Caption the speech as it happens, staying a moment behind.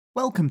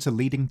Welcome to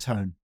Leading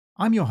Tone.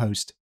 I'm your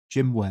host,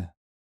 Jim Ware.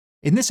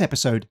 In this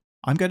episode,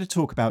 I'm going to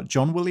talk about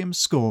John Williams'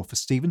 score for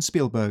Steven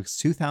Spielberg's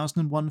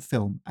 2001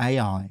 film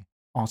AI,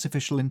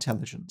 Artificial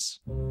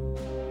Intelligence.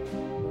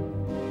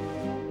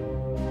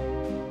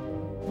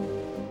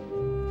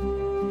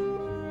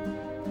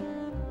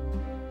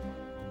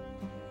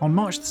 On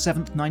March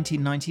 7,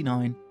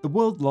 1999, the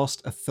world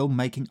lost a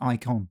filmmaking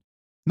icon.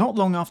 Not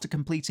long after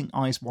completing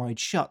Eyes Wide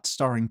Shut,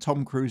 starring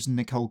Tom Cruise and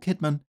Nicole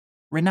Kidman,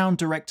 renowned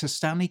director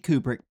Stanley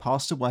Kubrick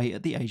passed away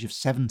at the age of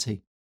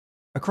 70.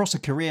 Across a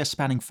career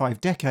spanning 5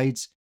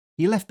 decades,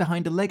 he left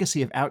behind a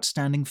legacy of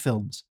outstanding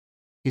films.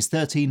 His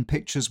 13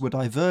 pictures were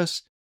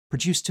diverse,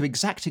 produced to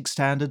exacting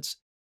standards,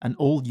 and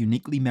all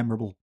uniquely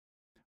memorable.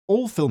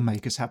 All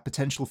filmmakers have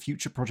potential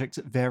future projects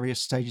at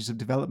various stages of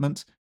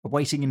development,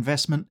 awaiting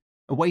investment,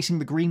 awaiting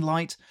the green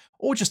light,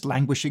 or just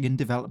languishing in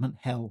development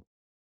hell.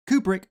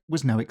 Kubrick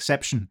was no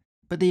exception,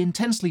 but the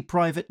intensely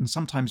private and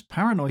sometimes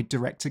paranoid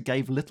director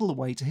gave little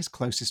away to his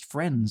closest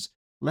friends,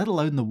 let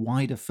alone the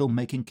wider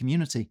filmmaking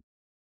community.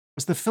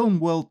 As the film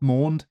world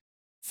mourned,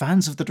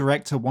 fans of the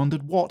director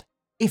wondered what,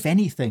 if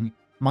anything,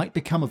 might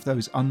become of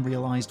those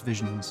unrealized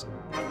visions.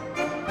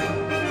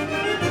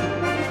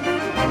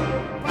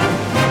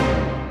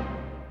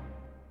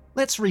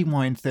 Let's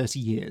rewind 30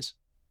 years.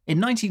 In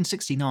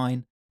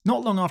 1969,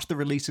 not long after the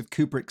release of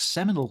Kubrick's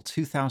seminal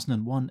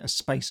 2001 A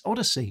Space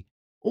Odyssey,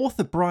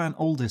 author Brian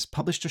Aldiss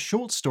published a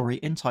short story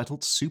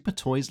entitled Super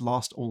Toys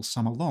Last All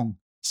Summer Long.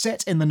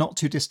 Set in the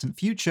not-too-distant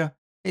future,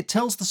 it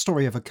tells the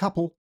story of a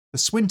couple, the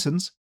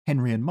Swintons,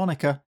 Henry and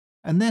Monica,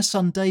 and their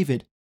son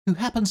David, who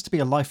happens to be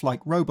a lifelike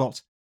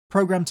robot,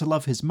 programmed to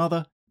love his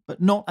mother,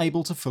 but not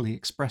able to fully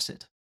express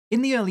it.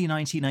 In the early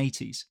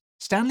 1980s,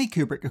 Stanley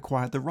Kubrick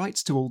acquired the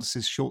rights to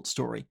Aldiss's short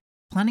story,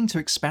 planning to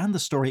expand the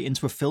story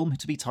into a film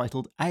to be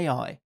titled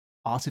AI,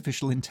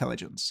 Artificial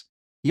Intelligence.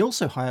 He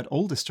also hired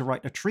Aldiss to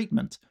write a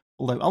treatment,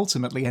 although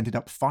ultimately ended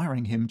up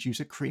firing him due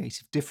to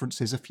creative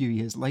differences a few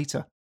years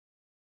later.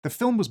 The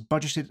film was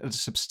budgeted at a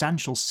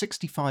substantial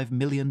 $65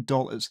 million,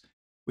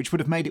 which would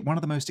have made it one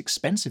of the most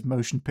expensive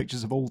motion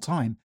pictures of all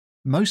time,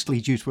 mostly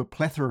due to a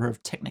plethora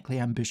of technically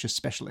ambitious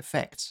special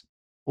effects.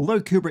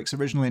 Although Kubrick's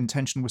original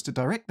intention was to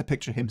direct the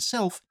picture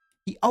himself,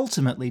 he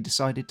ultimately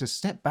decided to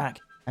step back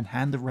and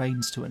hand the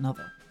reins to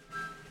another.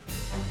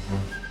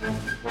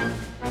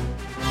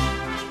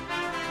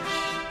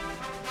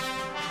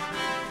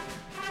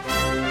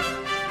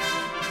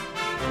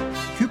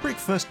 Kubrick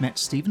first met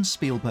Steven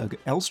Spielberg at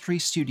Elstree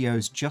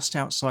Studios just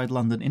outside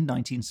London in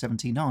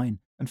 1979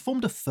 and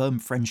formed a firm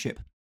friendship.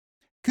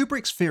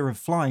 Kubrick's fear of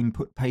flying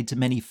put paid to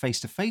many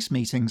face-to-face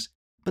meetings,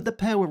 but the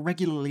pair were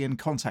regularly in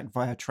contact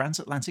via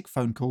transatlantic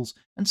phone calls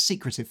and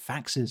secretive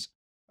faxes.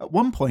 At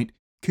one point,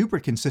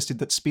 Kubrick insisted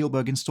that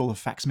Spielberg install a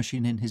fax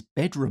machine in his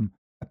bedroom,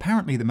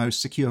 apparently the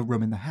most secure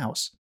room in the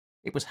house.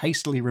 It was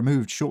hastily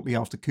removed shortly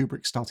after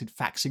Kubrick started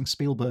faxing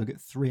Spielberg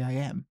at 3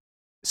 a.m.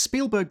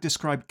 Spielberg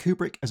described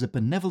Kubrick as a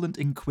benevolent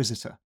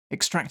inquisitor,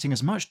 extracting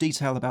as much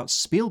detail about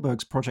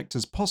Spielberg's project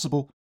as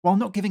possible while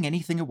not giving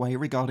anything away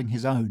regarding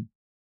his own.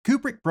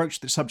 Kubrick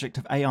broached the subject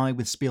of AI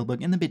with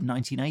Spielberg in the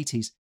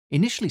mid-1980s,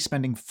 initially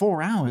spending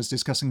 4 hours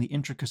discussing the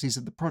intricacies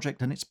of the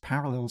project and its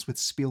parallels with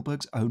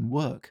Spielberg's own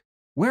work.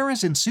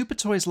 Whereas in Super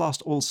Toys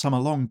Last All Summer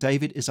Long,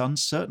 David is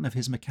uncertain of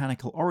his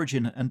mechanical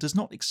origin and does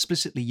not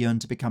explicitly yearn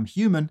to become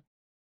human,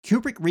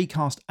 Kubrick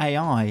recast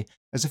AI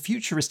as a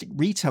futuristic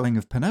retelling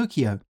of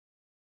Pinocchio.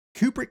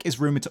 Kubrick is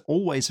rumoured to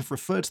always have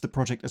referred to the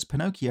project as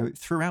Pinocchio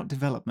throughout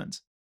development.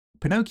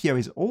 Pinocchio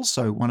is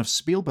also one of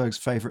Spielberg's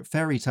favourite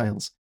fairy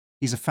tales.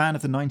 He's a fan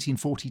of the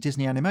 1940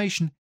 Disney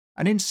animation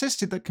and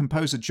insisted that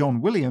composer John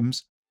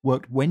Williams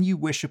worked When You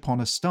Wish Upon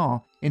a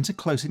Star into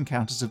Close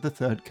Encounters of the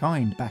Third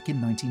Kind back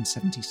in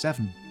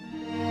 1977.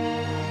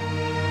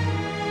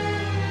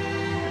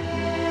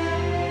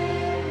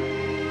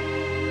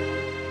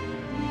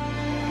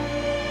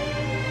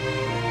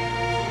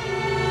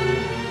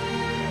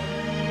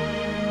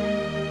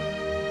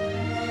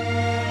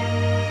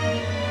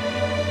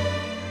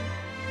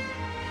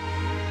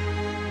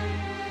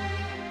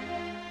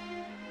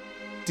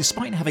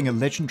 Despite having a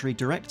legendary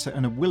director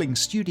and a willing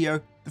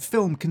studio, the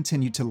film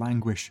continued to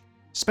languish.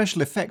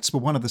 Special effects were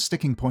one of the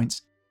sticking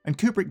points, and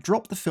Kubrick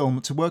dropped the film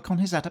to work on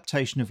his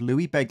adaptation of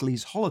Louis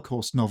Begley's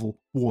Holocaust novel,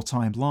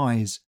 Wartime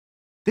Lies.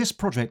 This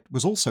project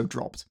was also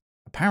dropped,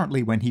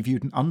 apparently when he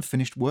viewed an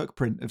unfinished work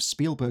print of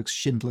Spielberg's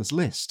Schindler's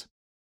List.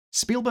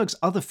 Spielberg's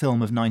other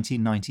film of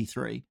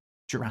 1993,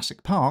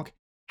 Jurassic Park,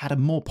 had a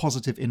more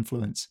positive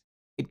influence.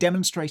 It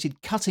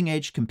demonstrated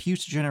cutting-edge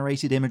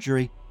computer-generated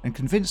imagery and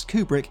convinced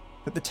Kubrick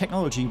that the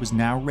technology was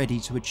now ready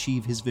to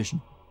achieve his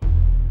vision.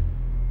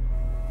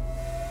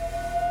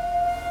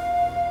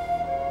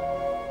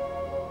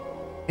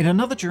 In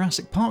another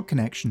Jurassic Park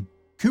connection,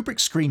 Kubrick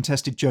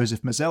screen-tested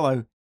Joseph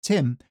Mazzello,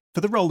 Tim,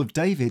 for the role of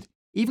David,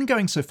 even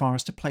going so far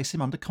as to place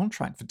him under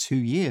contract for 2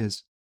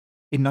 years.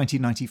 In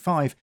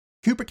 1995,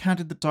 Kubrick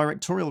handed the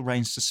directorial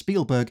reins to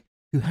Spielberg,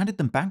 who handed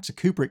them back to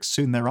Kubrick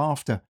soon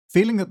thereafter,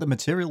 feeling that the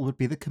material would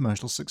be the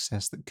commercial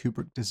success that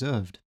Kubrick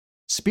deserved.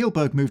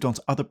 Spielberg moved on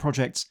to other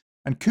projects,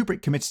 and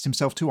Kubrick committed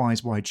himself to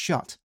Eyes Wide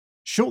Shut.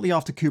 Shortly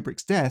after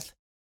Kubrick's death,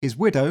 his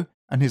widow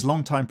and his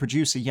longtime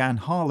producer Jan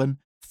Harlan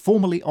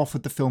formally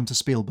offered the film to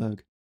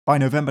Spielberg. By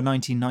November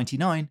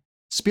 1999,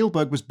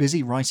 Spielberg was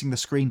busy writing the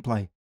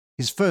screenplay,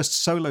 his first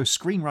solo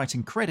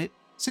screenwriting credit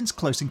since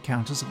Close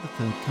Encounters of the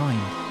Third Kind.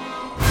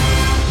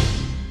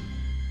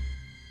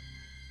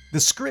 The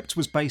script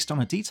was based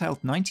on a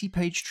detailed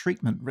 90-page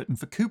treatment written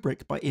for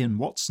Kubrick by Ian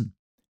Watson.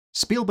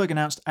 Spielberg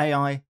announced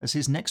AI as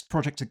his next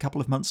project a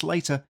couple of months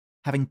later,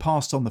 having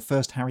passed on the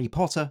first Harry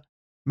Potter,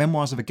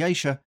 Memoirs of a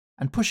Geisha,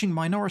 and pushing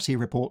Minority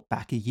Report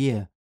back a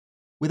year.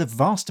 With a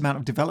vast amount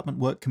of development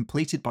work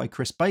completed by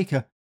Chris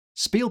Baker,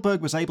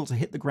 Spielberg was able to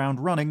hit the ground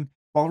running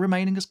while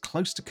remaining as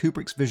close to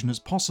Kubrick's vision as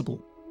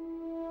possible.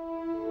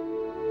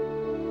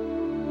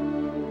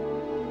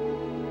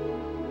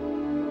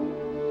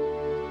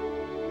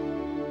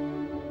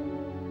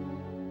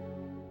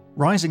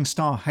 Rising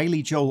star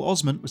Haley Joel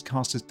Osment was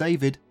cast as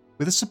David,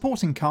 with a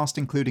supporting cast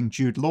including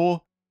Jude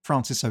Law,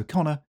 Francis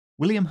O'Connor,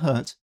 William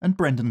Hurt, and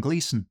Brendan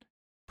Gleeson.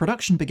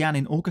 Production began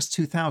in August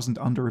 2000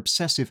 under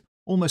obsessive,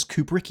 almost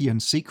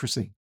Kubrickian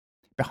secrecy.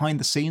 Behind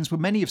the scenes were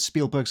many of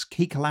Spielberg's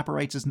key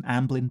collaborators and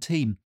Amblin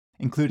team,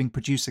 including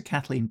producer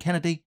Kathleen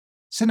Kennedy,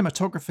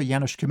 cinematographer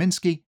Janusz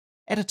Kaminski,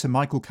 editor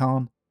Michael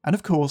Kahn, and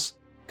of course,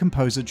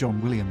 composer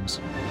John Williams.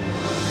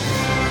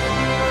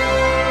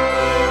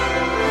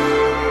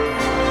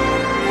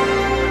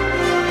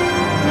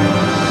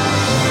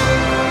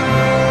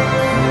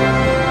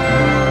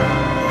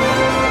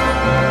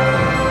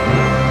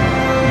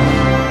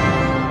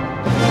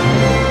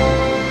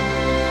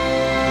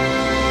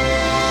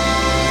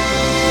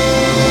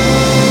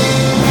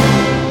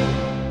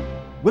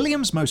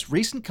 Williams' most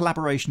recent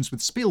collaborations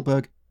with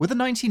Spielberg were the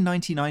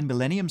 1999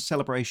 Millennium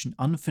Celebration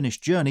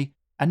Unfinished Journey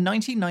and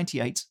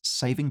 1998's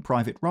Saving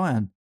Private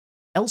Ryan.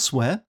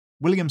 Elsewhere,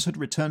 Williams had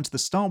returned to the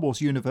Star Wars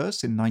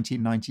universe in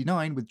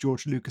 1999 with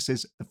George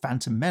Lucas's The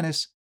Phantom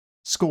Menace,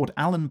 scored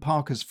Alan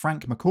Parker's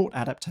Frank McCourt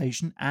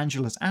adaptation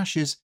Angela's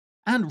Ashes,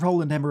 and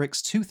Roland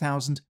Emmerich's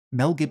 2000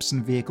 Mel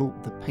Gibson vehicle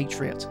The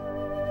Patriot.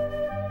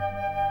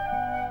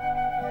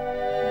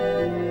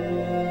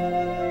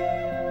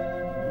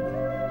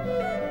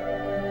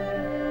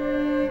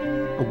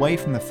 Away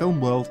from the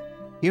film world,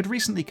 he had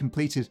recently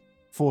completed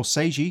 4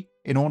 Seiji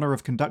in honour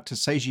of conductor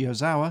Seiji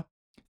Ozawa,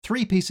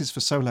 3 pieces for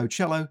solo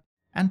cello,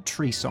 and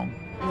Tree Song.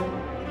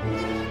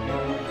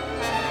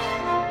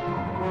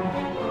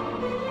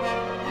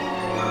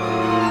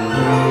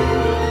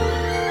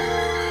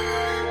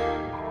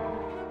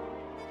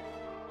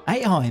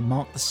 AI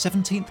marked the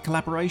 17th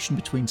collaboration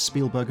between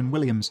Spielberg and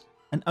Williams,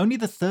 and only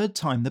the 3rd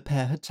time the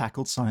pair had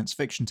tackled science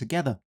fiction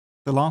together,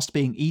 the last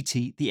being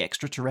E.T. the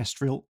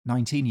Extraterrestrial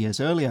 19 years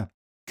earlier.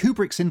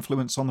 Kubrick's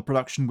influence on the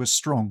production was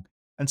strong,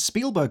 and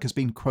Spielberg has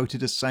been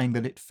quoted as saying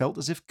that it felt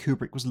as if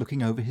Kubrick was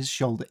looking over his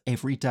shoulder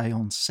every day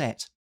on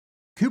set.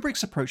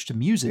 Kubrick's approach to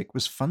music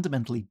was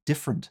fundamentally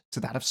different to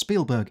that of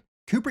Spielberg.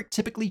 Kubrick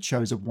typically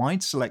chose a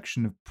wide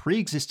selection of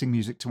pre-existing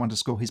music to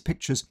underscore his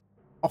pictures,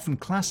 often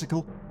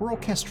classical or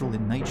orchestral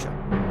in nature.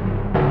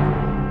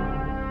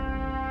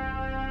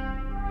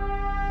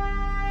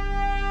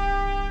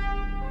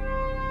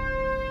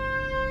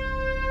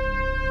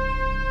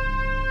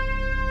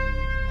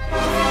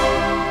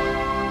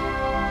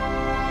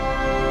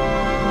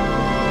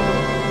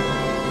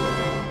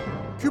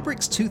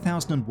 Kubrick's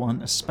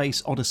 2001 A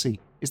Space Odyssey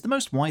is the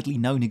most widely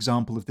known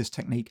example of this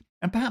technique,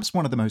 and perhaps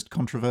one of the most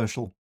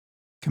controversial.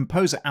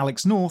 Composer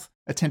Alex North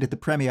attended the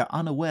premiere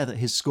unaware that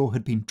his score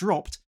had been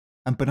dropped,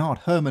 and Bernard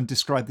Herrmann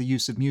described the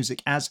use of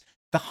music as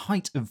the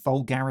height of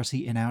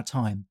vulgarity in our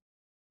time.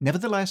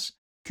 Nevertheless,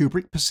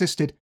 Kubrick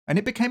persisted, and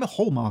it became a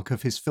hallmark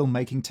of his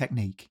filmmaking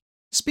technique.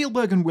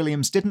 Spielberg and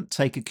Williams didn't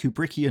take a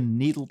Kubrickian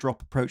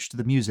needle-drop approach to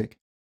the music.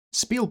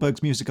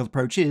 Spielberg's musical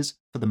approach is,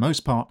 for the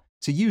most part,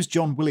 to use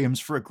John Williams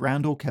for a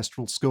grand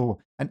orchestral score,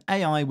 and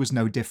AI was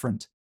no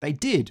different. They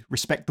did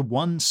respect the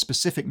one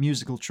specific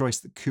musical choice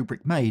that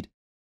Kubrick made.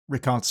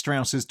 Richard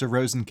Strauss's Der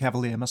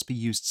Rosenkavalier must be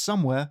used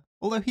somewhere,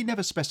 although he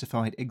never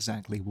specified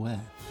exactly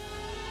where.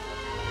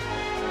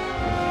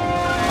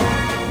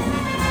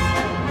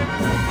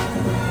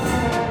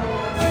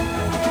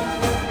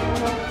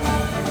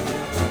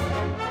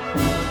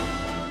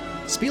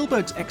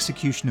 Spielberg's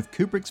execution of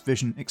Kubrick's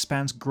vision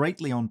expands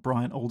greatly on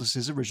Brian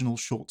Aldiss's original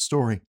short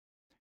story.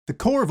 The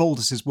core of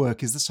Aldiss's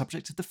work is the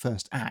subject of the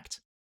first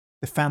act.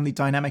 The family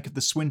dynamic of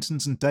the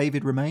Swintons and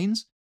David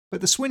remains,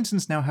 but the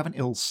Swintons now have an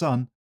ill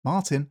son,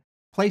 Martin,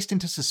 placed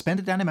into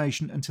suspended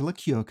animation until a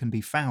cure can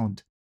be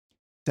found.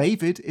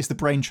 David is the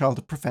brainchild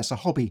of Professor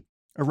Hobby,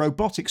 a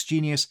robotics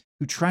genius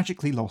who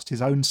tragically lost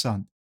his own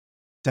son.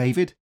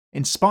 David,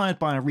 inspired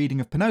by a reading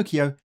of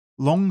Pinocchio,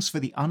 longs for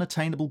the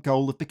unattainable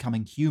goal of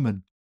becoming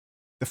human.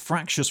 The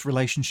fractious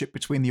relationship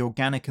between the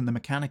organic and the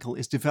mechanical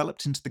is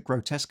developed into the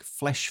grotesque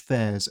flesh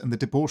fairs and the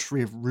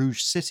debauchery of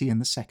Rouge City in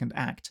the second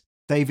act.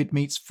 David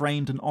meets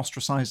framed and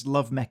ostracized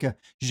love mecha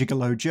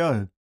Gigolo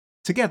Joe.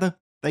 Together,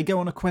 they go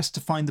on a quest to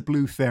find the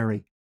Blue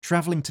Fairy,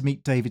 travelling to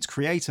meet David's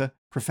creator,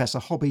 Professor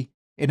Hobby,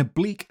 in a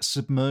bleak,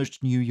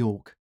 submerged New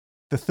York.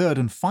 The third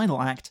and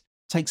final act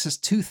takes us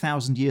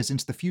 2,000 years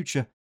into the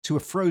future to a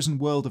frozen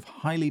world of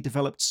highly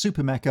developed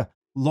supermecha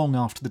long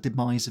after the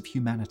demise of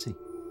humanity.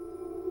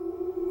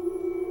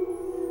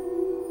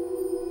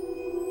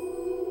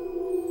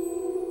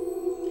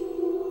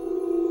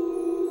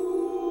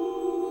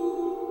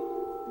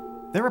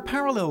 There are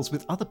parallels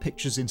with other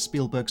pictures in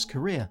Spielberg's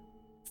career.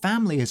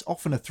 Family is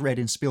often a thread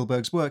in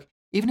Spielberg's work,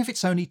 even if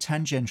it's only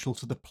tangential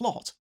to the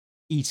plot.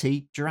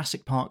 E.T.,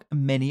 Jurassic Park,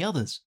 and many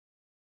others.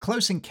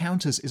 Close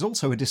Encounters is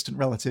also a distant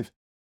relative.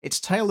 Its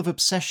tale of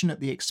obsession at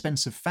the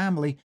expense of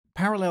family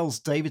parallels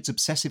David's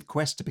obsessive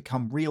quest to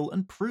become real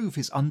and prove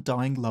his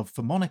undying love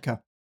for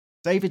Monica.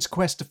 David's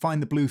quest to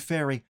find the Blue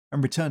Fairy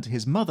and return to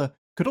his mother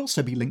could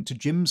also be linked to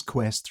Jim's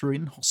quest through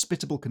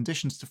inhospitable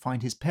conditions to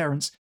find his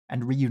parents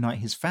and reunite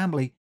his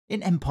family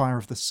in Empire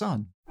of the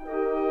Sun.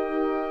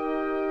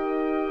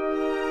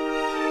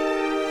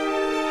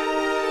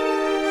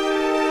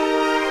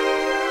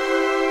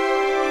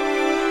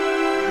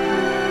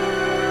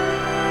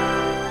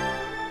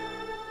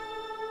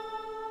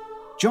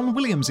 John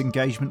Williams'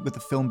 engagement with the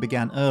film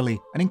began early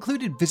and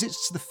included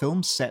visits to the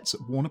film's sets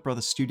at Warner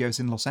Brothers Studios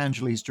in Los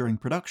Angeles during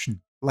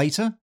production.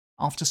 Later,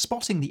 after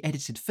spotting the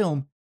edited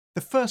film, the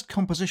first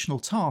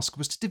compositional task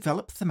was to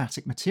develop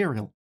thematic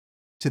material.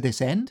 To this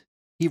end,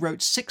 he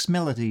wrote 6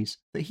 melodies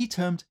that he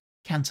termed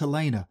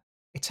cantilena,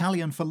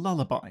 Italian for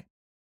lullaby.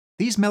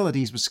 These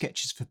melodies were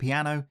sketches for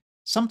piano,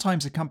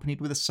 sometimes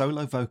accompanied with a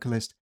solo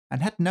vocalist,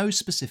 and had no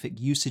specific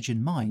usage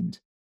in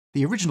mind.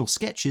 The original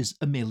sketches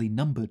are merely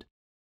numbered.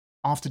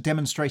 After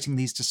demonstrating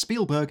these to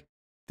Spielberg,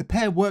 the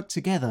pair worked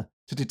together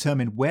to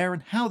determine where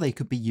and how they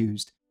could be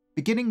used,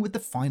 beginning with the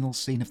final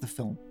scene of the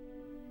film.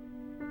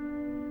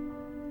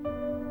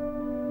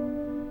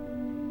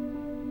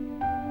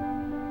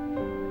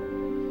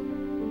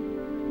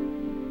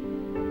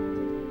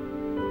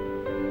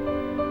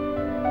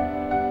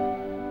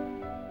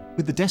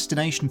 With the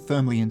destination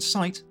firmly in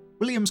sight,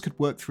 Williams could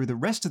work through the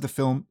rest of the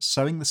film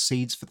sowing the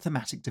seeds for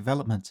thematic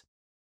development.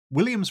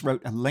 Williams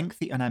wrote a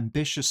lengthy and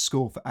ambitious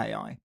score for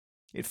AI.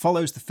 It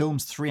follows the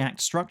film's 3-act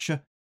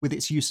structure, with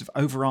its use of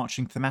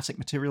overarching thematic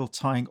material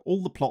tying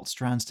all the plot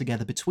strands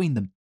together between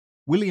them.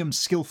 Williams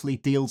skillfully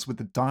deals with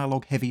the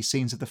dialogue-heavy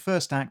scenes of the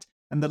first act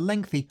and the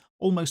lengthy,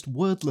 almost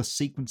wordless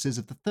sequences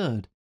of the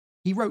third.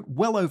 He wrote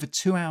well over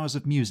 2 hours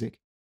of music,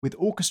 with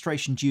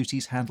orchestration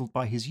duties handled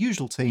by his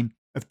usual team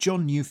of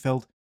John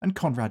Neufeld and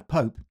Conrad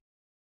Pope.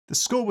 The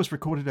score was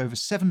recorded over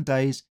 7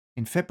 days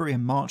in February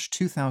and March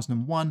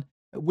 2001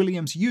 at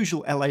Williams'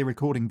 usual LA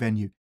recording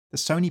venue, the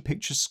Sony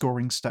Pictures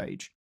Scoring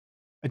Stage.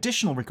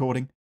 Additional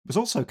recording was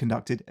also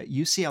conducted at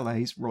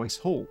UCLA's Royce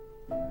Hall.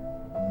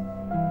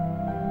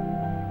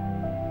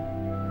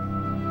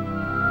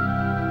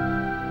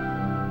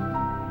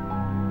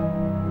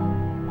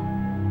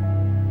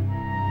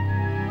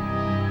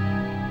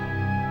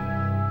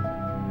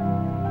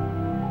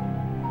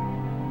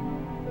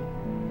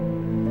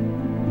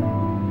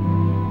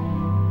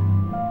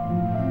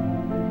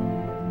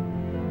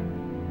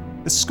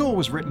 The score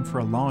was written for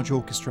a large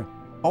orchestra,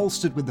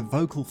 bolstered with the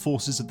vocal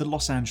forces of the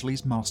Los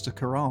Angeles Master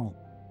Chorale.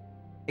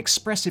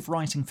 Expressive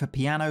writing for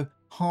piano,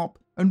 harp,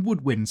 and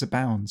woodwinds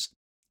abounds.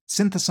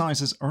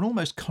 Synthesizers are an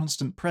almost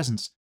constant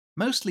presence,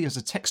 mostly as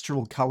a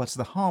textural colour to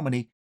the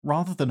harmony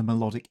rather than a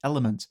melodic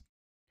element.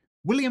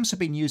 Williams had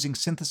been using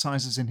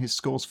synthesizers in his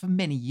scores for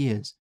many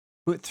years,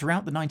 but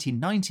throughout the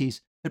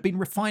 1990s had been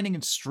refining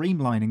and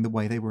streamlining the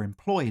way they were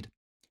employed.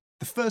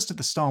 The first of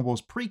the Star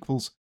Wars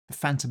prequels, The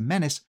Phantom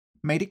Menace,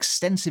 made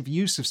extensive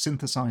use of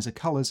synthesizer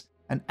colours,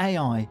 and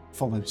AI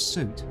follows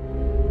suit.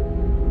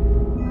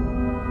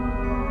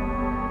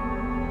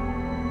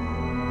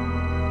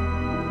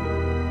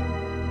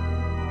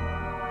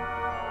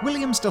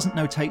 Williams doesn't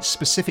notate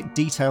specific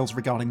details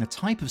regarding the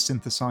type of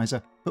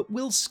synthesizer, but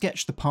will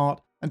sketch the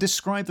part and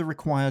describe the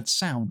required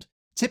sound,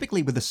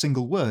 typically with a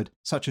single word,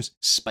 such as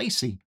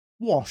spacey,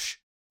 wash,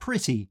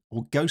 pretty,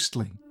 or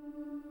ghostly.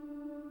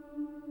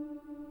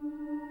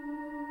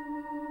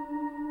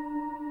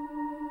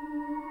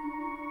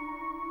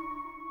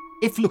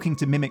 If looking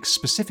to mimic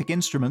specific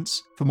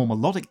instruments for more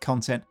melodic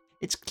content,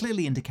 it's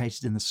clearly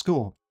indicated in the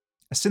score.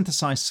 A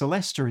synthesized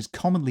Celesta is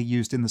commonly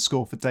used in the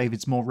score for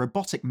David's more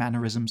robotic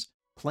mannerisms,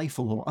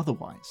 playful or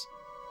otherwise.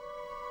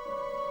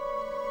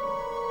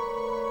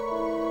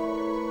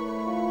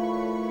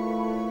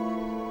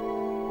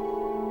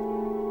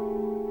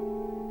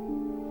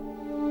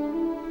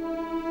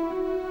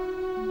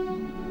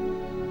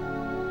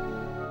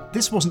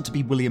 This wasn't to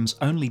be Williams'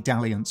 only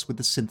dalliance with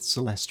the synth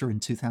Celesta in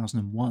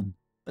 2001.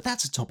 But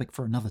that's a topic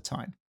for another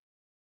time.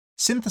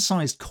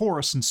 Synthesized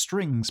chorus and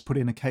strings put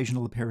in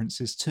occasional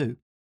appearances too.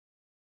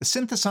 The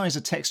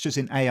synthesizer textures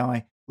in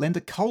AI lend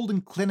a cold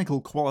and clinical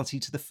quality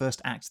to the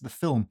first act of the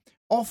film,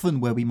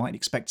 often where we might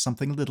expect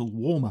something a little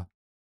warmer.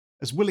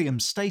 As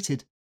Williams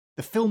stated,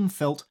 the film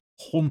felt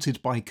haunted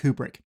by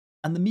Kubrick,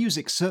 and the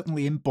music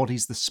certainly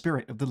embodies the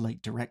spirit of the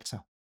late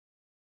director.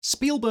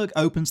 Spielberg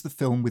opens the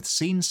film with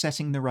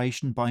scene-setting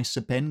narration by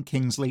Sir Ben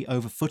Kingsley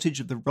over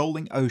footage of the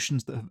rolling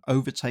oceans that have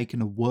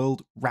overtaken a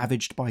world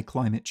ravaged by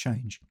climate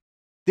change.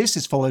 This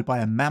is followed by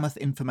a mammoth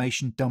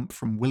information dump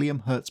from William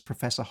Hurt's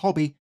Professor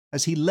Hobby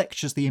as he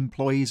lectures the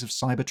employees of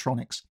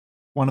Cybertronics,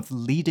 one of the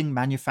leading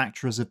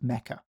manufacturers of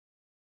mecha.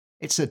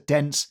 It's a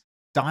dense,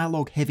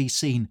 dialogue-heavy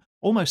scene,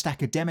 almost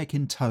academic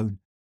in tone,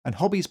 and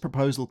Hobby's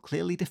proposal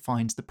clearly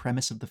defines the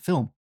premise of the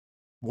film.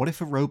 What if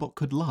a robot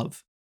could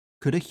love?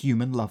 Could a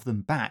human love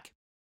them back?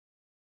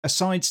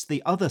 Asides,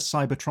 the other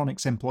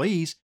Cybertronics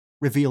employees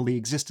reveal the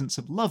existence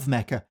of love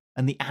mecha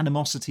and the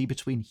animosity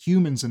between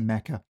humans and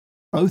mecha,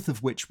 both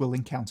of which we'll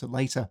encounter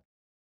later.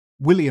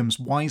 Williams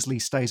wisely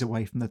stays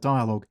away from the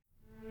dialogue.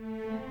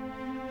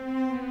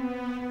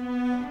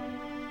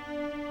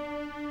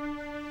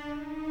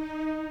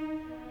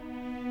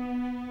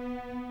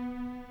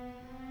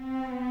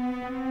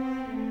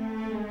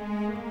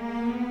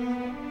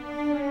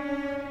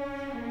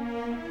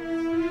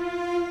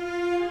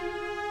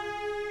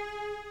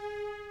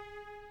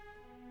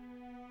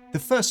 The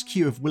first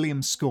cue of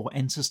Williams' score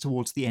enters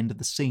towards the end of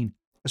the scene,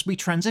 as we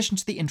transition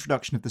to the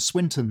introduction of the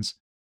Swintons,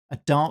 a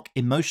dark,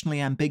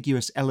 emotionally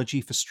ambiguous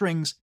elegy for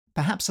strings,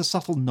 perhaps a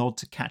subtle nod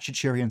to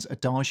Khachaturian's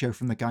Adagio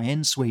from the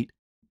Gayen Suite,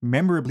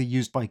 memorably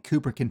used by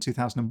Kubrick in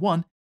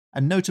 2001,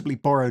 and notably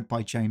borrowed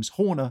by James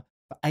Horner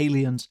for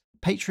Aliens,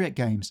 Patriot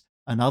Games,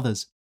 and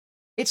others.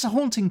 It's a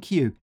haunting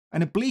cue,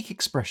 and a bleak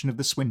expression of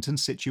the Swintons'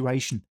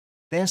 situation.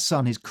 Their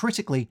son is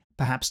critically,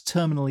 perhaps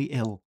terminally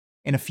ill.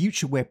 In a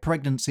future where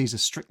pregnancies are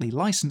strictly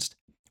licensed,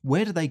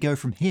 where do they go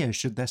from here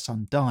should their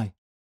son die?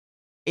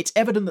 It's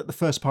evident that the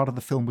first part of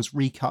the film was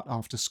recut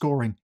after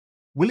scoring.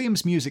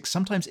 Williams' music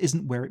sometimes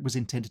isn't where it was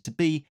intended to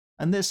be,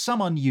 and there's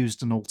some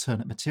unused and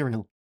alternate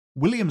material.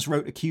 Williams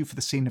wrote a cue for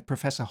the scene of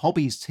Professor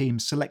Hobby's team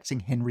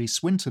selecting Henry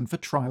Swinton for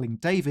trialing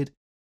David,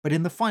 but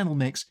in the final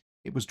mix,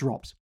 it was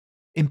dropped.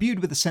 Imbued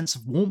with a sense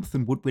of warmth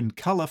and woodwind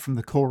colour from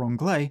the cor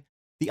anglais,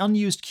 the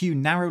unused cue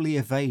narrowly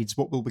evades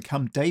what will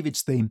become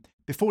David's theme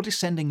before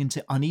descending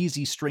into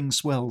uneasy string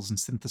swells and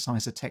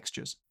synthesizer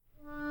textures.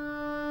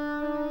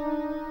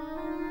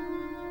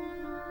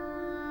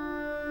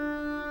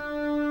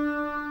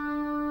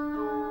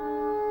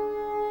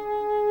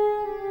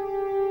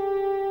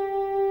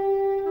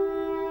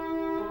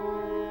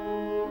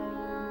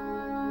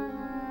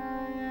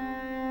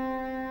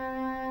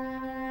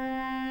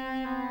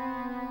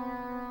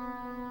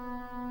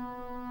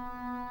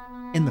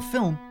 In the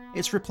film,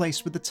 it's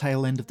replaced with the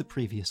tail end of the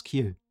previous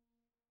cue.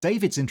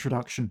 David's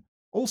introduction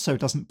also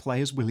doesn't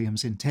play as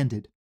Williams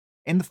intended.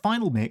 In the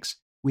final mix,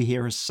 we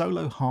hear a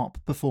solo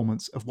harp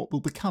performance of what will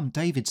become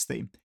David's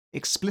theme,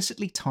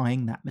 explicitly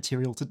tying that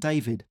material to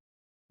David.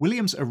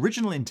 Williams'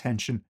 original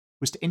intention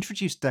was to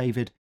introduce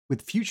David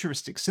with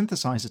futuristic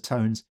synthesizer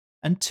tones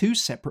and two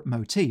separate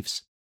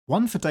motifs,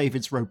 one for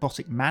David's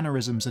robotic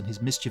mannerisms and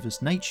his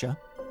mischievous nature,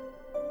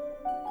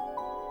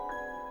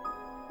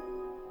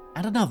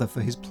 and another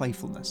for his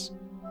playfulness.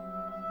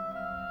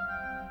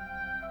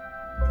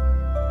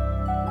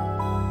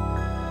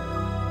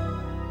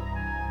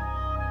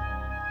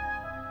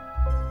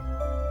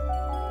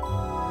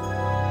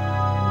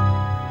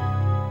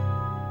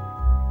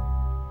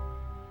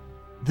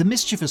 The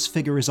mischievous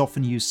figure is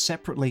often used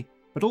separately,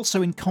 but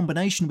also in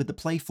combination with the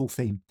playful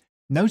theme,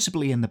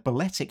 notably in the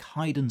balletic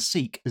hide and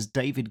seek as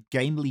David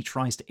gamely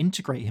tries to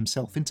integrate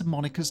himself into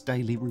Monica's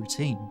daily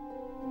routine.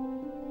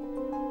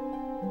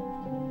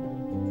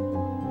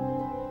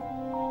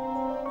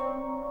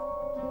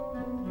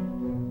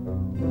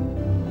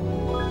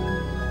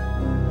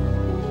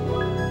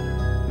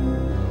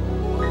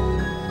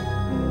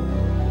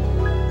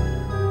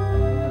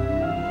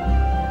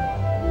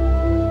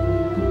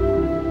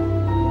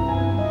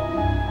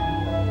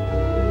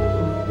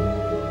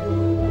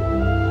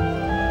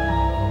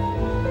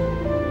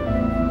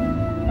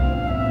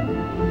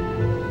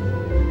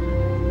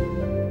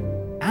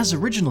 As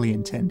originally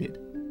intended,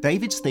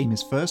 David's theme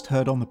is first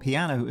heard on the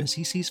piano as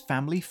he sees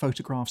family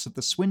photographs of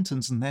the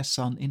Swintons and their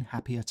son in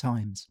happier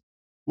times.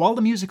 While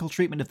the musical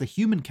treatment of the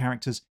human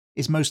characters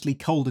is mostly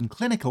cold and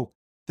clinical,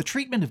 the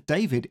treatment of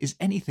David is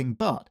anything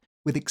but,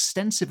 with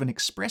extensive and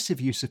expressive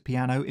use of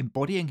piano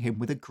embodying him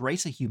with a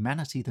greater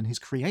humanity than his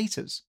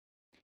creators.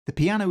 The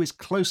piano is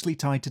closely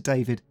tied to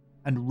David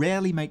and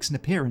rarely makes an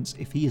appearance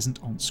if he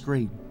isn't on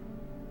screen.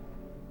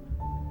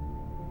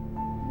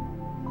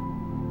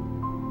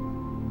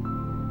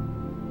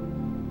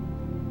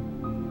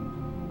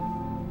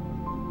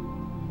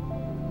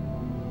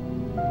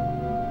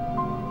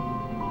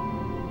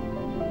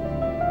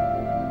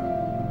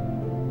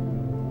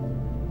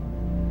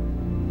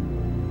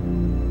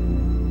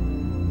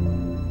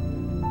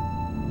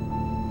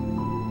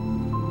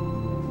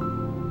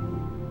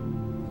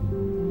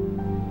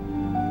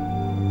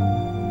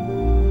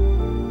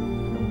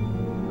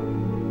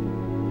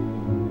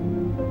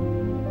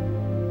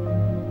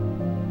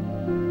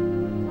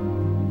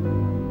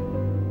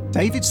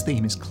 David's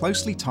theme is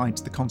closely tied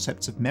to the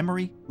concepts of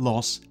memory,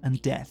 loss,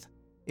 and death.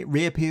 It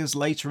reappears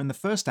later in the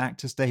first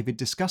act as David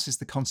discusses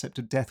the concept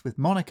of death with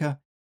Monica,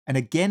 and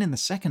again in the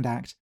second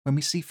act when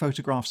we see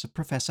photographs of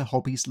Professor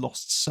Hobby's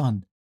lost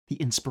son, the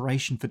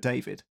inspiration for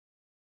David.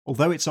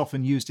 Although it's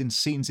often used in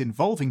scenes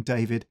involving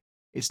David,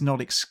 it's not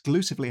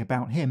exclusively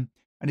about him,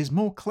 and is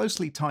more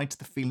closely tied to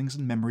the feelings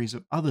and memories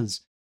of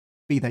others,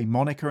 be they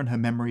Monica and her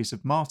memories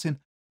of Martin,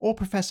 or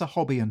Professor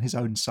Hobby and his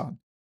own son.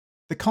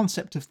 The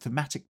concept of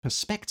thematic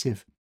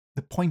perspective,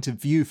 the point of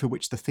view for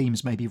which the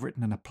themes may be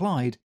written and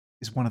applied,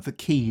 is one of the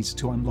keys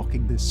to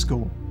unlocking this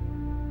score.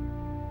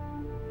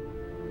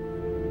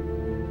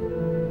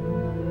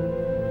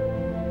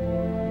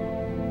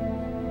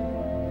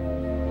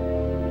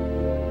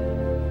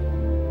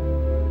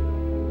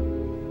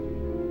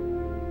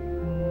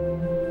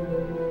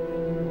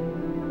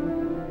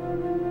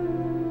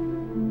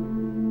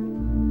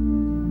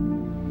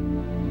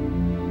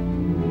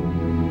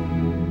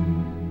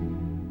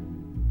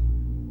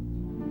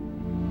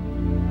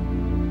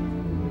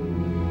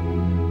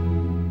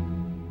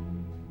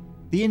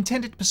 The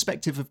intended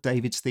perspective of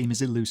David's theme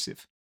is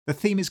elusive. The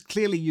theme is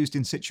clearly used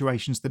in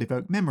situations that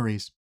evoke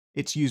memories.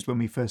 It's used when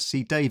we first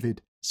see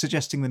David,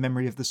 suggesting the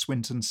memory of the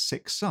Swintons'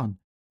 sick son,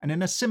 and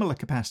in a similar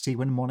capacity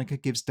when Monica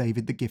gives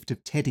David the gift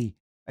of Teddy,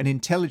 an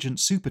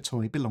intelligent super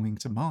toy belonging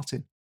to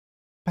Martin.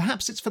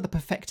 Perhaps it's for the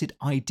perfected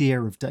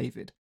idea of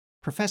David,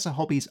 Professor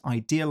Hobby's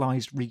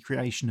idealised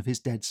recreation of his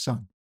dead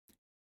son.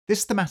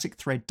 This thematic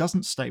thread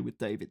doesn't stay with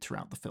David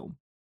throughout the film.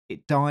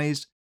 It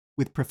dies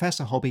with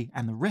Professor Hobby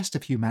and the rest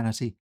of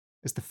humanity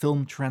as the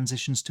film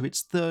transitions to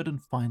its third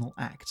and final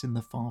act in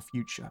the far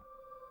future.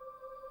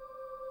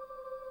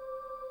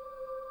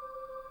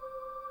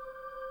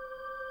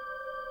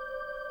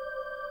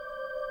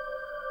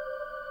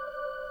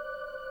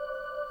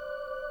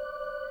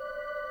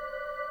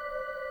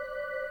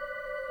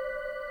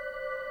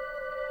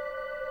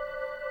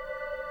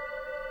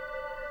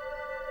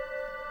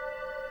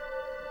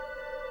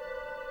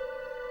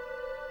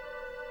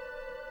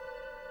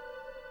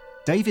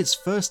 David's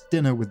first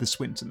dinner with the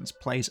Swintons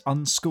plays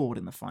unscored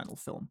in the final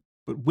film,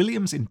 but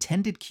Williams'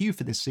 intended cue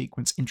for this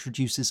sequence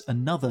introduces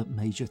another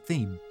major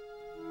theme.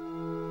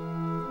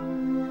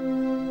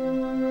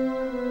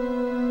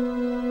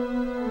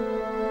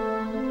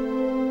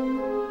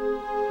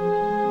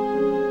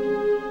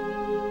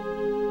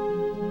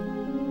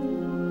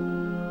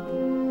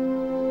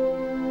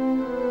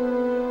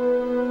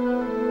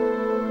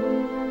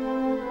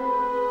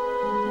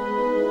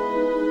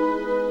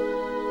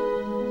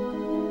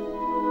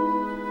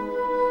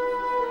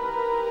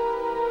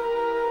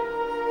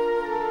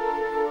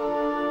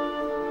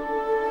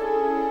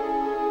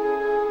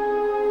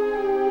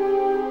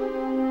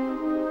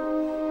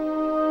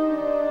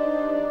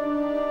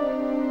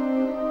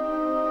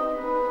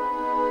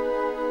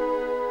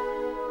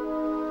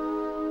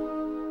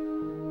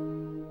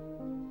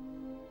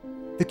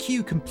 The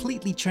cue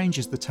completely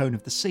changes the tone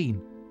of the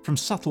scene, from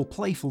subtle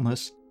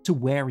playfulness to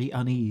wary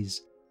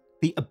unease.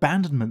 The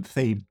abandonment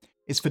theme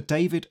is for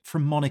David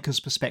from Monica's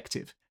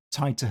perspective,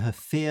 tied to her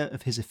fear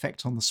of his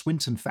effect on the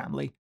Swinton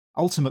family,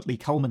 ultimately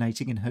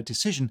culminating in her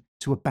decision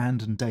to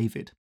abandon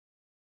David.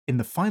 In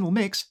the final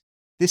mix,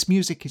 this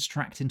music is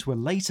tracked into a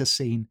later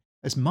scene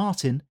as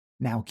Martin,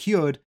 now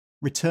cured,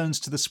 returns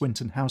to the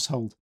Swinton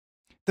household.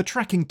 The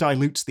tracking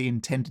dilutes the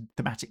intended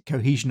thematic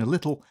cohesion a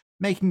little,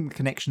 making the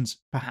connections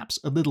perhaps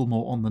a little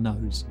more on the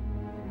nose.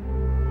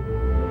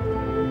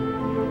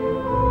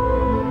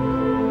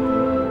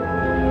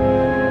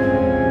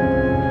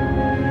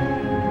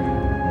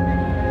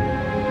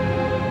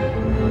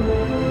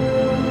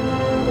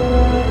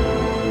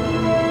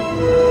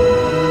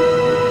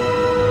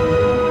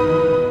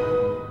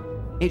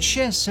 It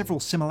shares several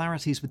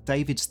similarities with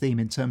David's theme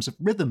in terms of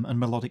rhythm and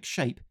melodic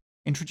shape,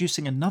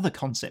 introducing another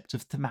concept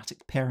of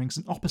thematic pairings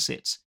and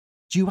opposites,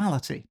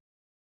 duality.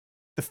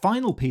 The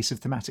final piece of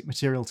thematic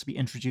material to be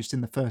introduced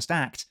in the first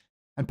act,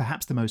 and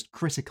perhaps the most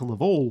critical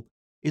of all,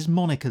 is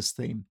Monica's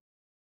theme.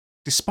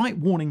 Despite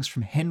warnings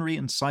from Henry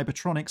and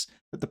Cybertronics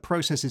that the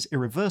process is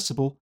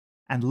irreversible,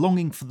 and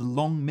longing for the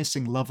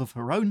long-missing love of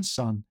her own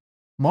son,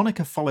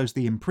 Monica follows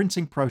the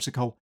imprinting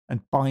protocol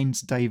and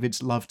binds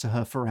David's love to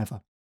her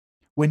forever.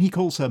 When he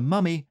calls her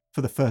Mummy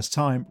for the first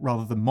time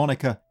rather than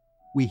Monica,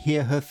 we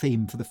hear her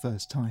theme for the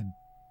first time.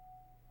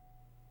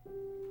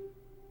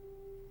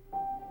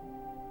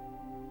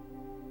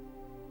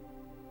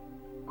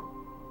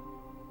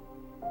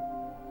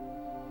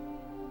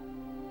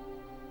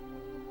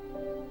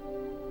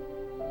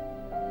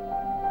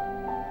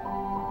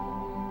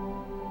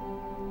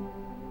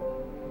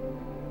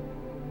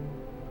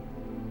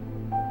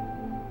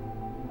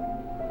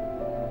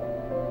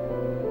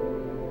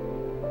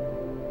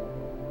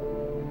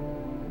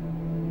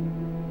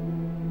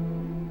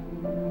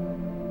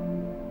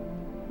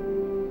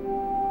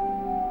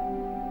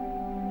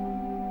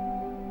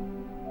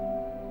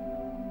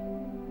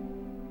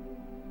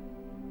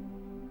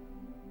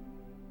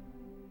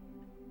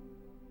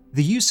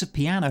 The use of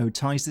piano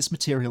ties this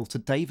material to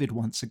David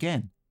once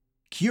again.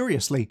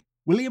 Curiously,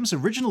 Williams'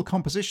 original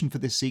composition for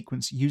this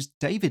sequence used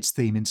David's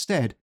theme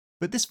instead,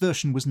 but this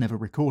version was never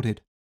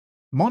recorded.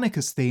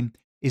 Monica's theme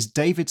is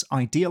David's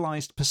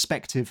idealised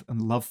perspective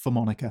and love for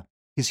Monica,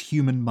 his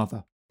human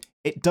mother.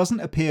 It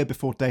doesn't appear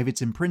before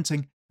David's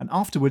imprinting, and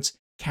afterwards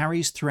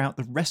carries throughout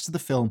the rest of the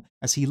film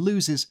as he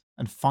loses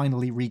and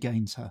finally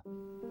regains her.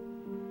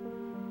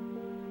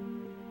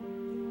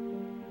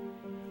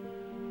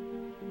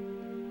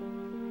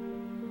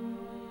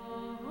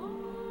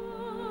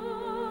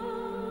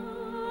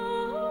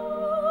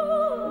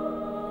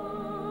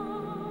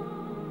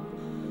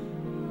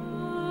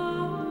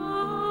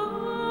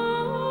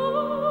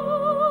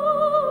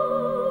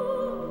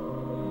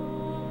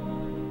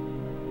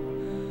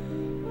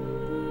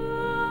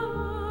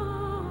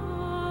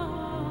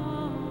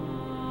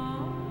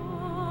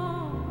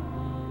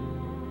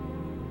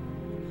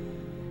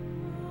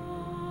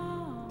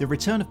 The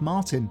return of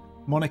Martin,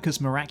 Monica's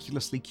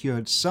miraculously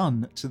cured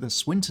son, to the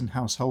Swinton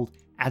household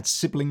adds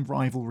sibling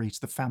rivalry to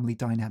the family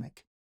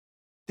dynamic.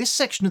 This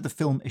section of the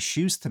film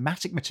eschews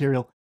thematic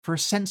material for a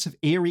sense of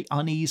eerie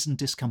unease and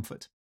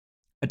discomfort.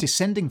 A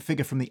descending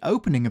figure from the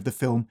opening of the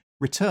film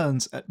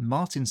returns at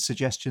Martin's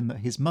suggestion that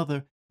his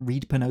mother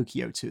read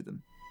Pinocchio to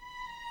them.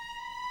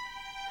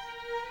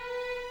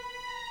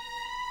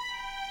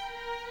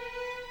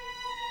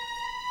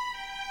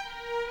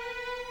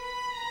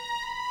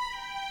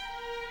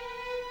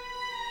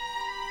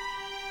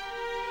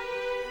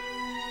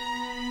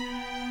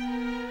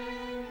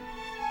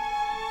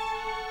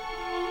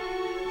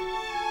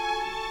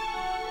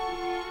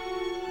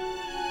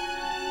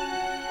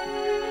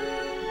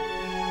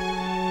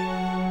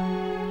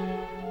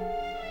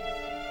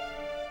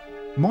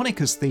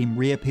 Monica's theme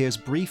reappears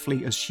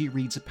briefly as she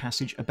reads a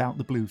passage about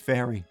the Blue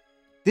Fairy.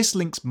 This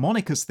links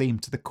Monica's theme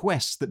to the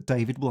quests that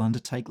David will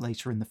undertake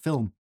later in the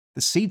film,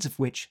 the seeds of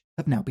which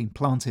have now been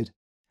planted.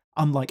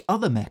 Unlike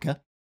other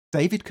mecha,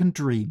 David can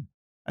dream,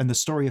 and the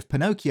story of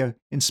Pinocchio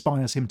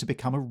inspires him to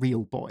become a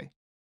real boy.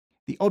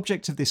 The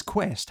object of this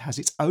quest has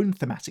its own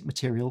thematic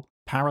material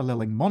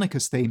paralleling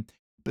Monica's theme,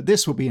 but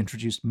this will be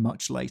introduced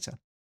much later.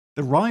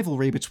 The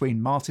rivalry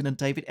between Martin and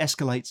David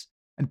escalates,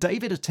 and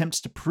David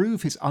attempts to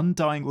prove his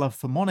undying love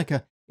for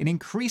Monica in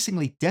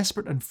increasingly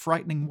desperate and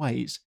frightening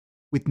ways,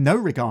 with no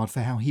regard for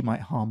how he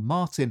might harm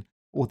Martin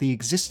or the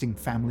existing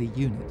family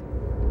unit.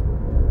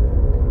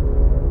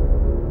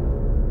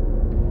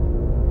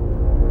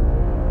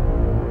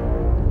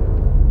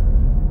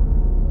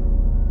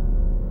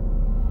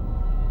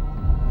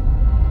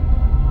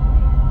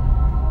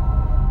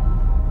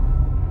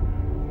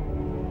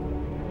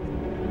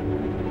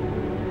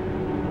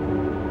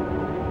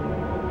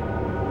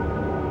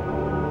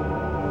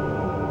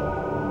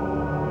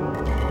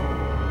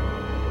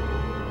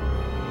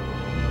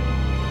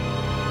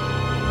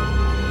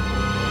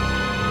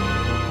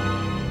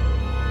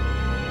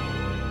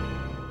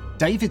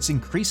 David's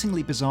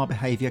increasingly bizarre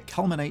behaviour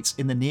culminates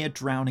in the near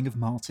drowning of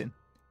Martin.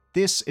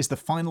 This is the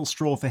final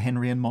straw for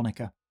Henry and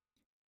Monica.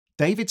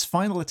 David's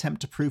final attempt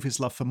to prove his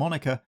love for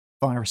Monica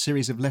via a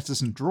series of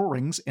letters and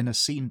drawings in a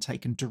scene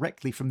taken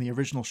directly from the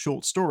original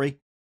short story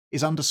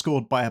is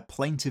underscored by a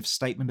plaintive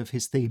statement of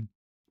his theme,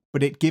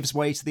 but it gives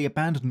way to the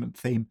abandonment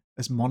theme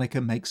as Monica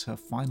makes her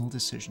final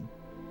decision.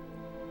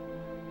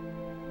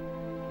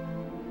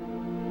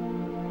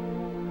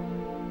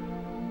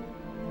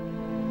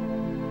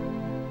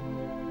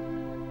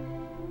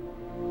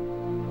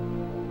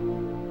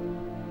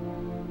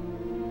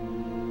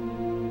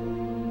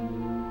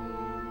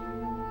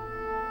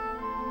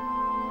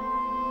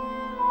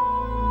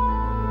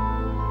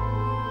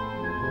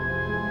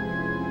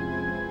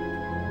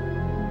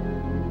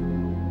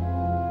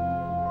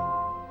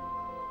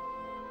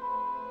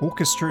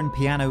 Orchestra and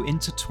piano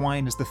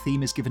intertwine as the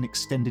theme is given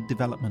extended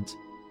development.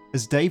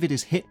 As David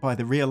is hit by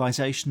the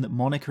realization that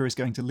Monica is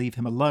going to leave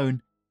him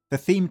alone, the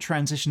theme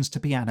transitions to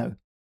piano,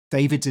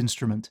 David's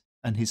instrument,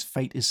 and his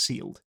fate is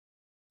sealed.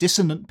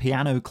 Dissonant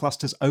piano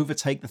clusters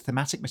overtake the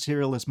thematic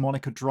material as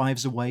Monica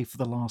drives away for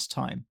the last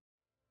time.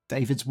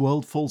 David's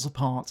world falls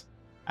apart,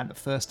 and the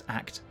first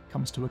act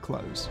comes to a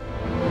close.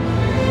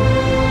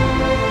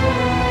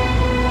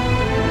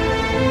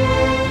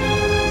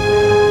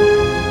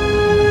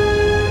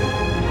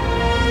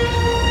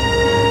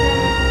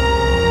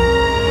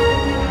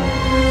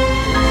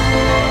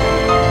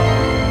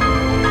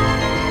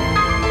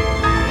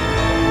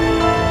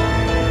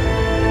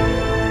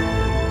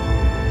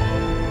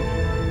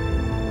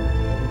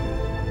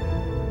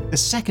 The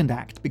second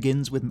act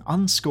begins with an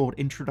unscored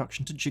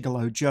introduction to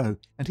Gigolo Joe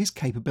and his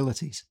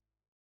capabilities.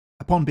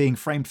 Upon being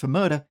framed for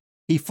murder,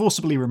 he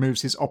forcibly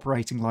removes his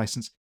operating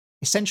license,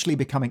 essentially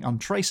becoming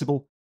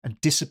untraceable,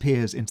 and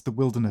disappears into the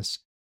wilderness.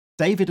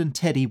 David and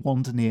Teddy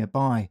wander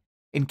nearby,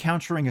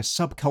 encountering a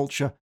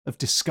subculture of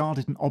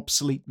discarded and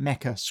obsolete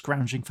mecha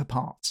scrounging for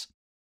parts.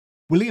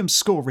 William's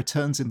score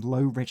returns in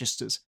low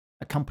registers,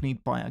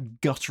 accompanied by a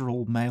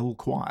guttural male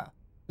choir,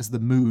 as the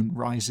moon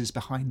rises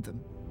behind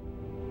them.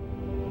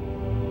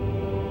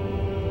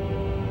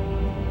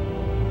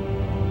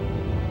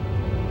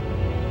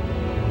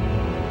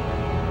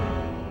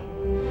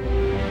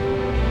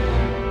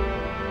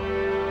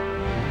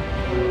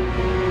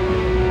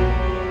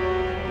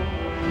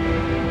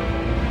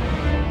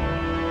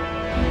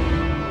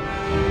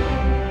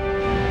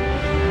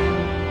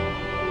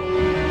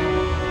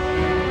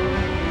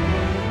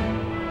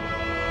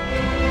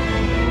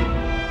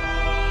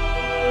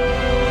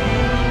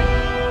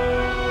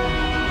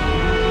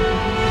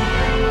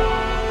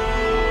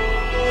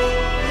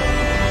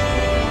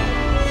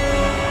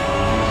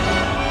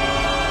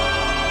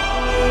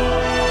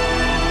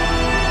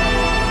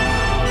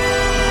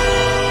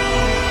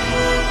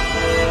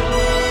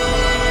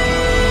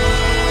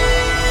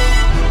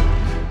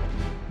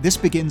 This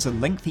begins a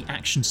lengthy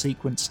action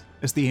sequence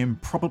as the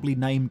improbably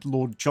named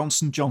Lord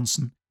Johnson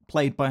Johnson,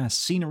 played by a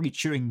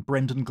scenery-chewing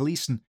Brendan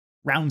Gleeson,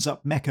 rounds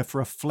up Mecca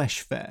for a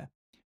flesh fair.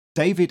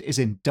 David is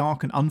in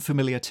dark and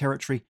unfamiliar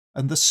territory,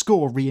 and the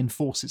score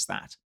reinforces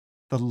that.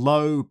 The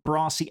low,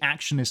 brassy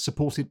action is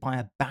supported by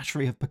a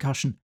battery of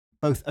percussion,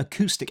 both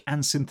acoustic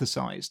and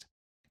synthesized.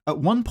 At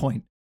one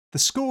point, the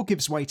score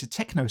gives way to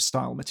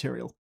techno-style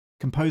material,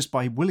 composed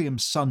by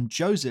Williams' son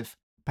Joseph,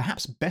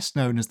 perhaps best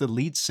known as the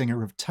lead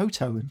singer of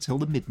Toto until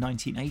the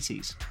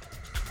mid-1980s.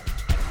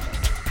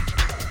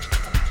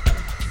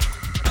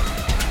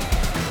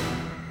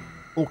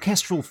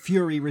 Orchestral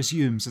fury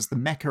resumes as the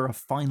mecha are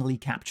finally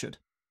captured.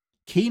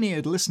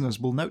 Keen-eared listeners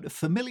will note a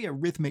familiar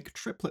rhythmic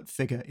triplet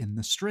figure in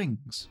the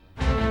strings.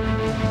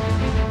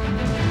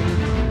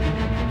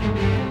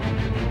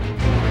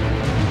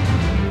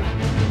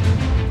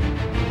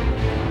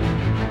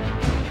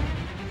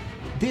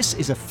 This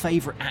is a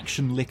favourite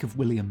action lick of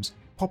Williams,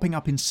 popping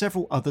up in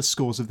several other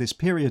scores of this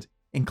period,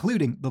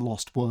 including The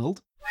Lost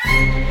World,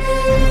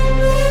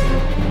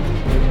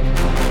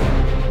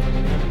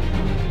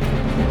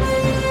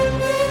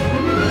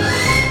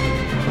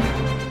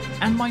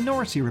 and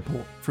Minority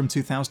Report from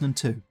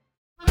 2002.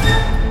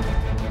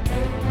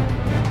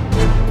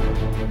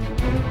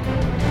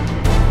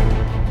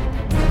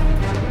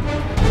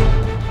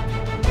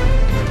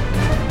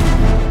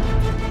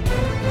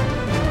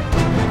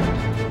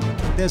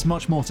 There's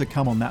much more to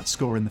come on that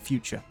score in the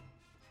future.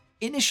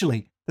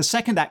 Initially, the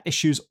second act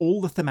issues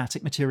all the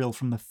thematic material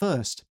from the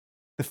first.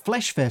 The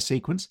Flesh Fair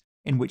sequence,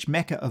 in which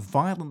mecha are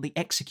violently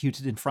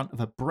executed in front of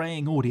a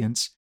braying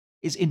audience,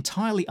 is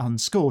entirely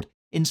unscored,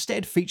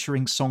 instead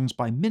featuring songs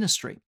by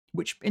Ministry,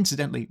 which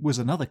incidentally was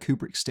another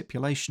Kubrick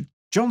stipulation.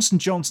 Johnson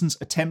Johnson's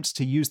attempts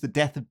to use the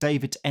death of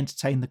David to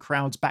entertain the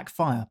crowds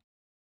backfire,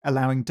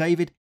 allowing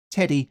David,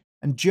 Teddy,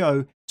 and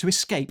Joe to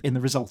escape in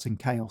the resulting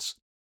chaos.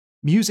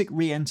 Music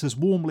re-enters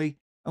warmly,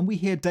 and we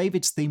hear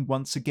David's theme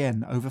once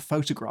again over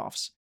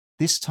photographs,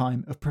 this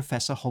time of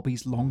Professor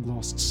Hobby's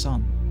long-lost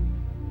son.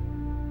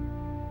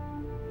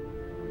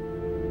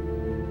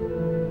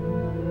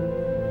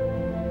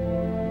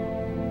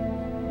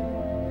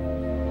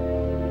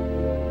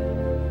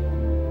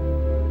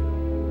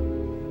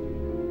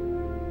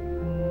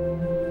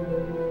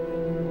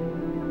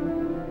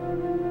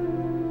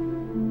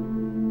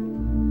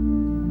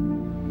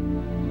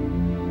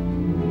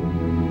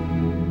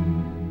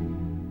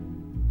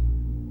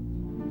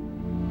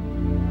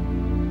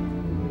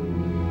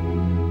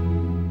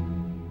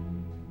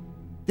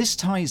 This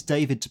ties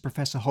David to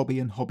Professor Hobby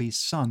and Hobby's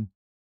son,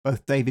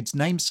 both David's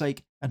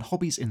namesake and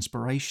Hobby's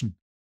inspiration.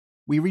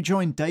 We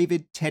rejoin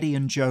David, Teddy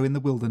and Joe in the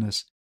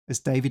wilderness as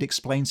David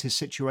explains his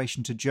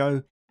situation to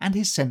Joe and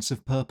his sense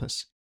of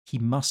purpose. He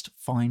must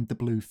find the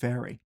Blue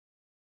Fairy.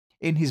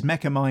 In his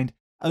mecha mind,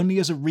 only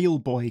as a real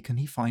boy can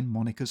he find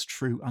Monica's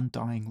true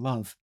undying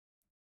love.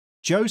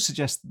 Joe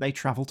suggests that they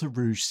travel to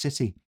Rouge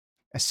City,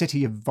 a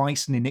city of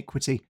vice and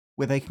iniquity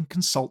where they can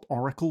consult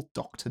Oracle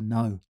Dr.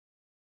 No.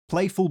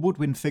 Playful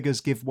woodwind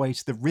figures give way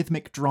to the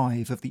rhythmic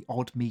drive of the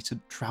odd-metered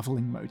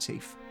travelling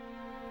motif.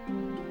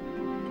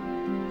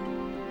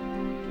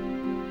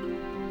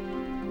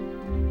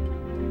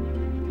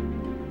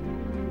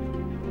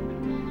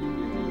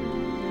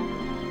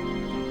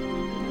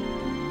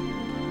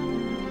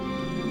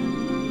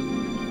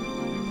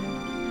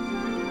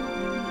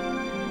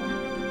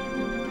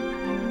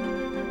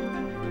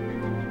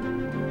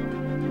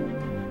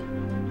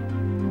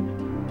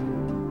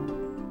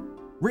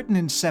 Written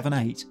in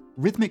 7/8,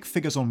 rhythmic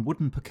figures on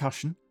wooden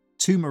percussion,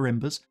 two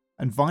marimbas,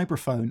 and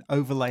vibraphone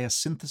overlay a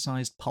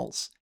synthesized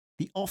pulse.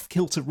 The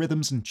off-kilter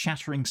rhythms and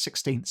chattering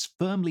sixteenths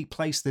firmly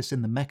place this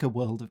in the mecha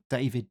world of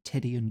David,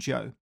 Teddy and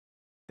Joe.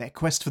 Their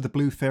quest for the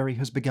Blue Fairy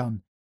has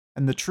begun,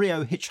 and the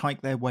trio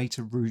hitchhike their way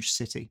to Rouge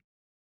City.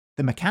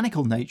 The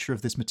mechanical nature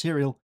of this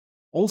material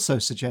also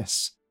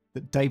suggests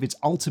that David's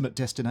ultimate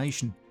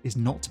destination is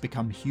not to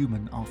become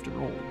human after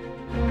all.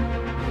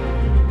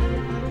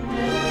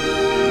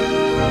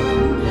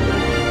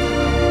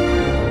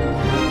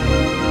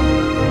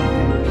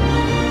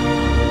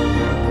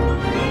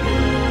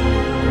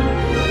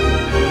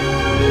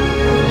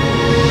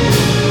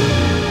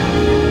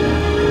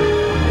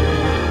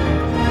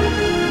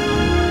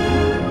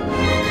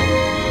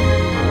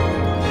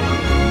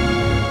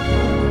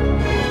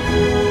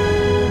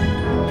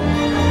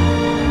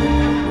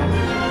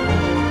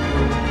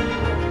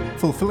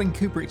 Fulfilling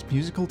Kubrick's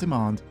musical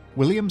demand,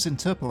 Williams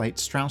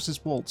interpolates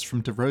Strauss's waltz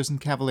from De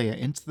Rosenkavalier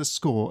into the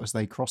score as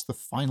they cross the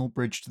final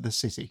bridge to the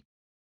city.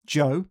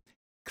 Joe,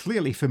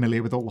 clearly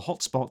familiar with all the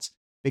hotspots,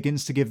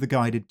 begins to give the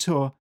guided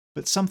tour,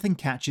 but something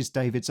catches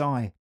David's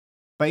eye.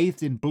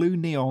 Bathed in blue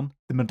neon,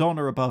 the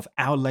Madonna above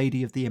Our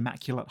Lady of the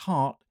Immaculate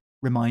Heart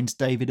reminds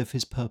David of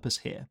his purpose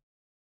here.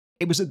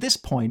 It was at this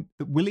point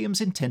that Williams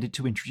intended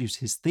to introduce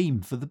his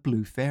theme for the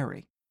Blue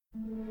Fairy.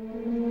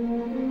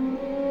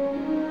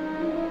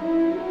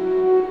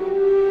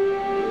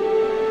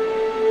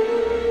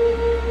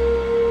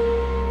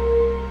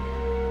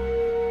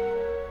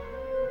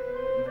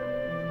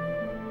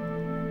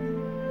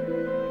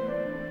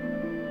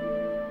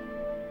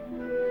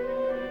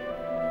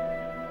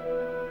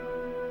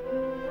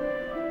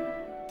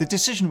 The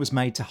decision was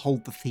made to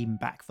hold the theme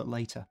back for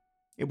later.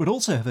 It would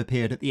also have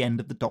appeared at the end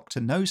of the Dr.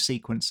 No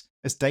sequence,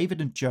 as David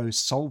and Joe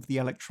solve the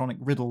electronic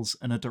riddles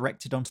and are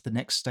directed onto the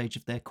next stage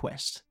of their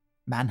quest,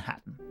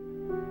 Manhattan.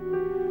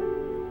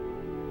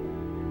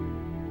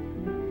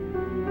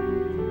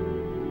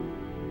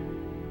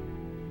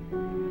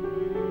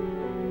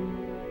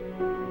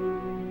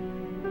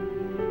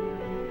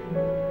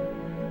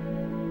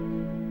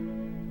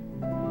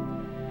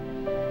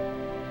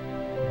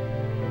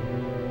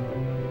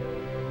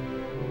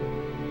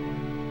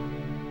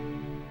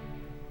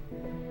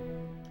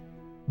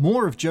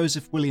 More of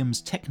Joseph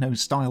Williams'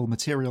 techno-style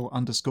material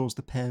underscores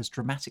the pair's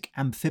dramatic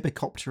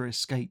amphibicopter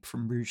escape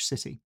from Rouge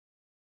City.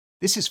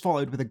 This is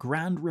followed with a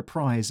grand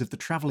reprise of the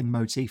travelling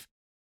motif,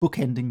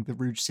 bookending the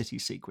Rouge City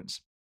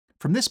sequence.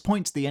 From this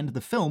point to the end of the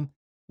film,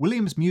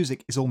 Williams'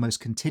 music is almost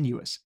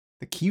continuous.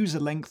 The cues are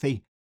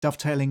lengthy,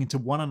 dovetailing into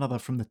one another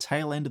from the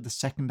tail end of the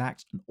second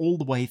act and all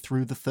the way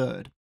through the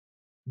third.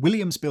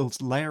 Williams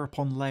builds layer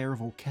upon layer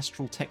of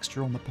orchestral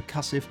texture on the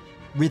percussive,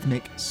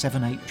 rhythmic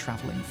 7/8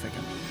 travelling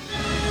figure.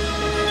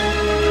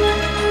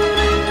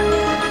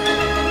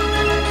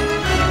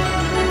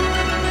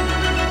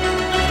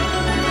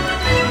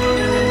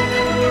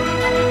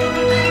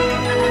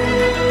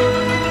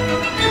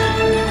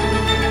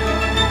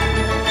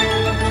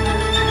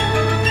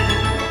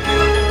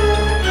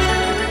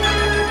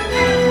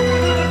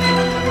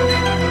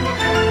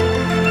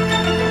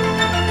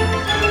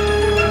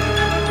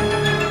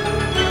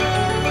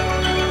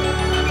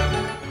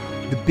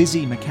 The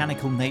busy,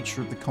 mechanical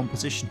nature of the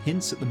composition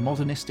hints at the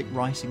modernistic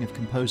writing of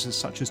composers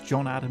such as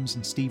John Adams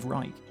and Steve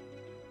Reich.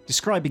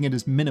 Describing it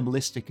as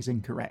minimalistic is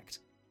incorrect.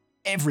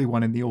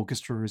 Everyone in the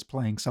orchestra is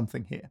playing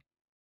something here.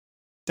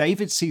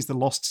 David sees the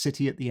lost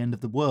city at the end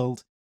of the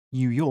world,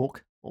 New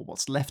York, or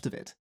what's left of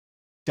it.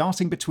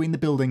 Darting between the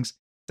buildings,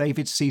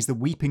 David sees the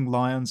weeping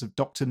lions of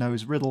Dr.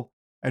 No's riddle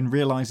and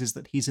realizes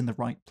that he's in the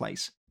right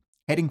place,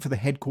 heading for the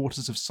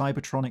headquarters of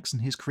Cybertronics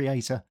and his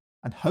creator,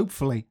 and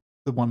hopefully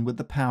the one with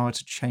the power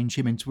to change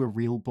him into a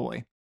real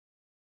boy.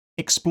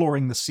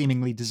 Exploring the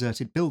seemingly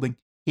deserted building,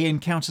 he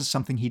encounters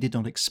something he did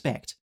not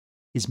expect,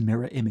 his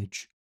mirror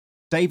image.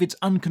 David's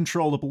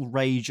uncontrollable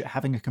rage at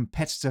having a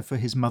competitor for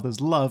his mother's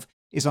love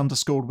is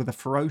underscored with a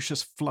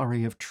ferocious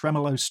flurry of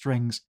tremolo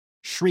strings,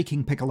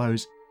 shrieking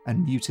piccolos,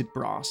 and muted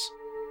brass.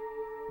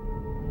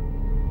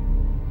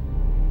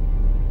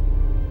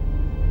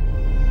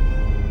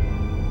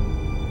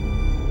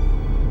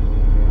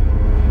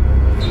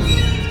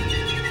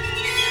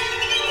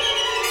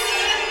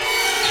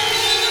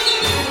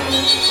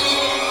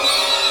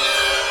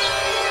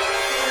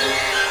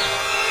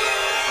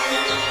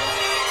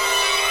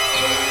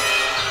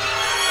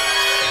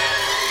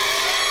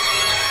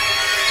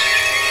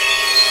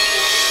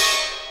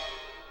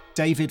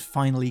 David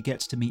finally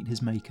gets to meet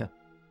his maker.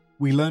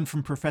 We learn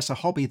from Professor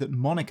Hobby that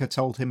Monica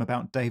told him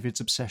about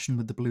David's obsession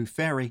with the Blue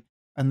Fairy,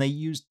 and they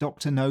used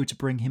Dr. No to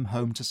bring him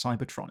home to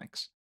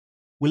Cybertronics.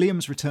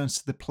 Williams returns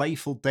to the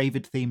playful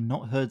David theme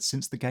not heard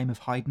since the game of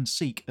hide and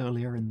seek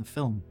earlier in the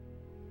film.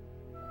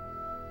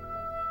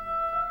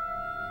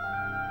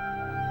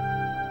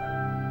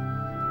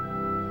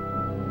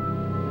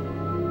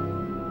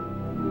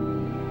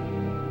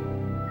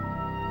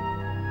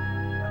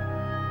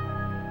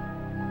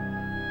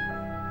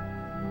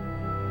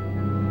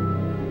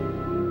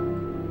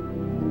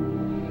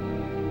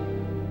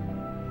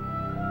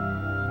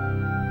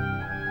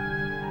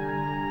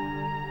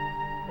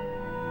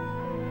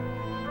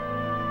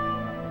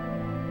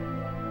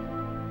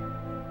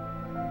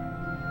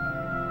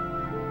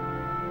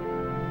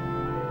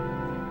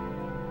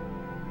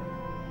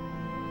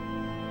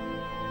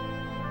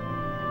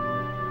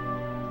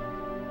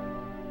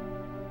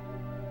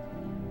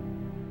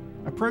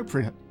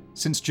 Appropriate,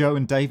 since Joe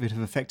and David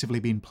have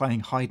effectively been playing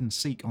hide and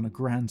seek on a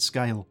grand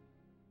scale.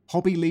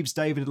 Hobby leaves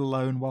David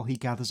alone while he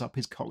gathers up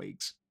his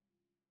colleagues.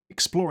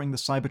 Exploring the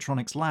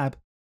Cybertronics lab,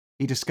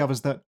 he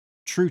discovers that,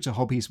 true to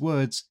Hobby's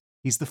words,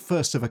 he's the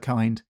first of a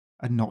kind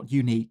and not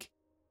unique.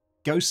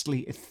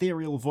 Ghostly,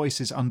 ethereal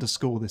voices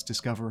underscore this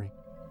discovery.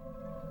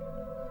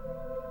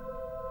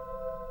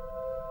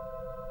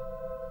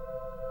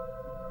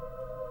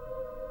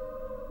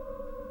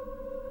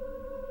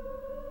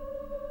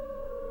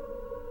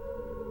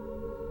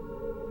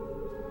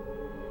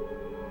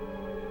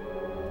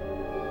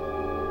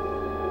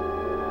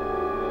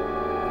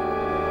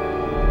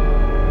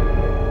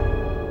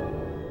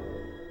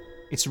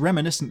 It's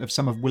reminiscent of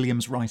some of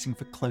Williams' writing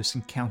for Close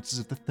Encounters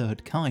of the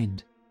Third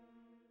Kind.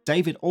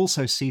 David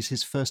also sees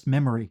his first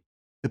memory,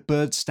 the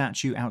bird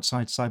statue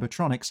outside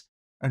Cybertronics,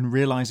 and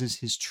realizes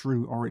his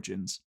true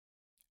origins.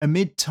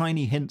 Amid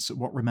tiny hints at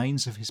what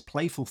remains of his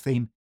playful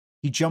theme,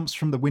 he jumps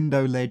from the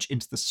window ledge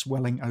into the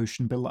swelling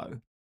ocean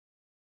below.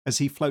 As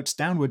he floats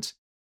downwards,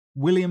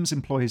 Williams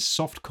employs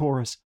soft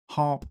chorus,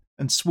 harp,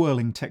 and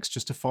swirling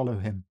textures to follow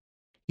him.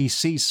 He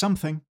sees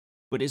something,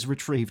 but is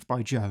retrieved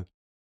by Joe.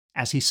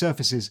 As he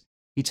surfaces,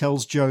 he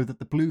tells Joe that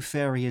the Blue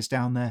Fairy is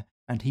down there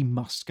and he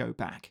must go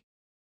back.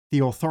 The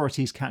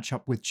authorities catch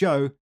up with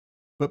Joe,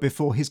 but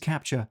before his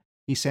capture,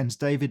 he sends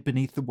David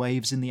beneath the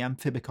waves in the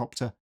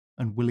amphibicopter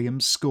and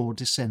Williams' score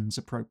descends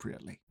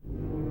appropriately.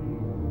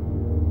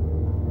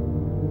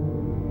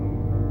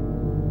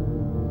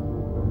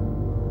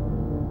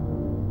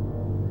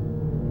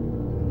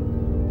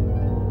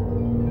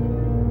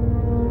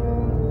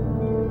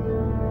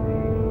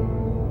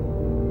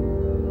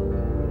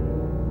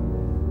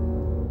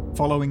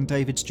 Following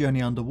David's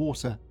journey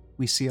underwater,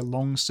 we see a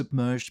long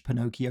submerged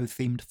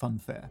Pinocchio-themed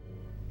funfair.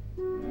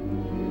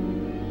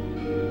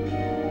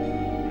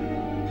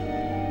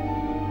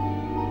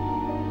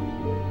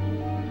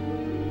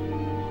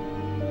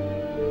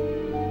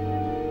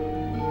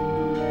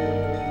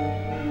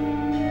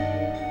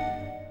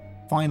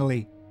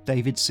 Finally,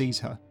 David sees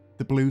her,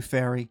 the Blue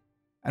Fairy,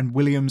 and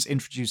Williams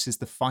introduces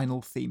the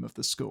final theme of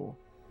the score.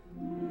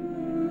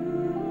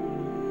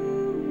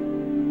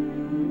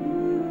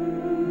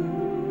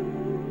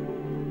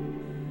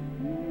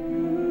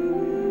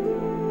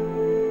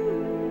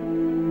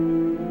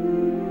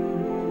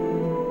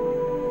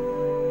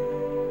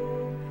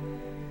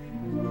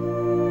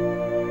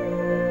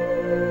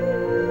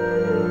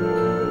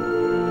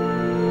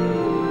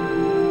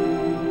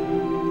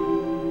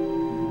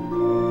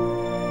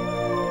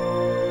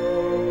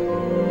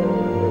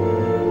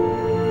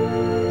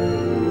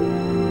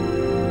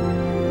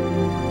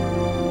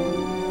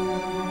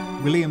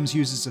 Williams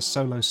uses a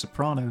solo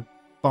soprano,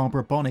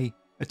 Barbara Bonney,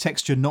 a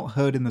texture not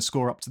heard in the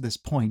score up to this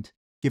point,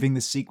 giving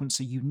the sequence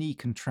a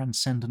unique and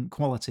transcendent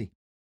quality.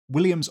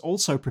 Williams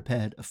also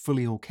prepared a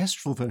fully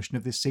orchestral version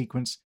of this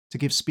sequence to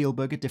give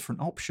Spielberg a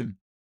different option.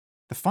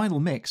 The final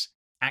mix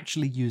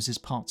actually uses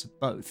parts of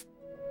both.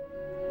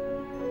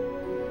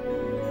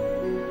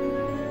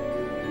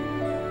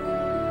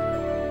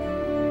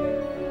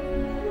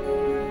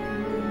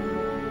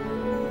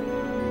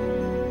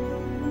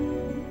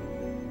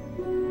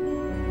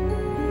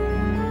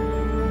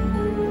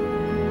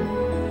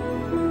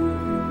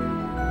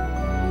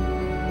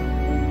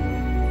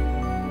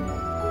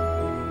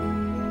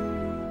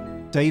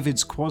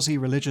 David's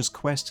quasi-religious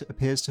quest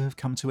appears to have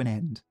come to an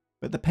end,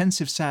 but the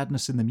pensive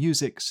sadness in the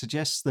music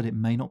suggests that it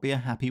may not be a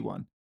happy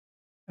one.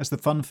 As the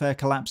funfair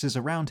collapses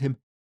around him,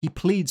 he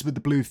pleads with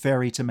the Blue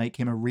Fairy to make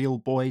him a real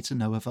boy to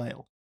no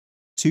avail.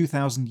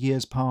 2,000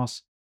 years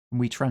pass, and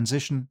we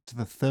transition to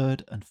the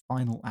third and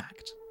final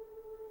act.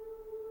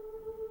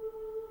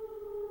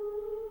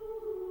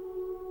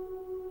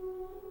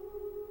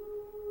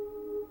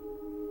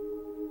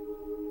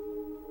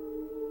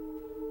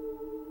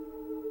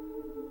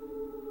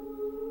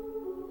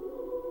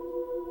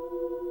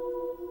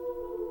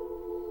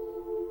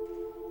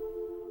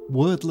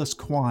 Wordless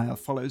choir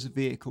follows a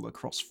vehicle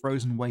across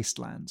frozen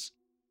wastelands.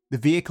 The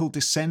vehicle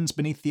descends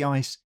beneath the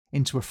ice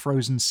into a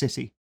frozen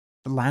city.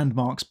 The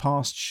landmarks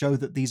passed show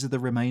that these are the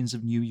remains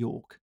of New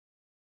York.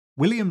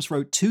 Williams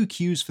wrote 2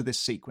 cues for this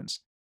sequence.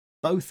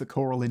 Both are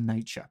choral in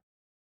nature.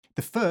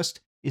 The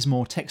first is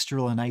more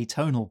textural and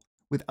atonal,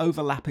 with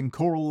overlapping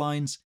choral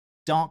lines,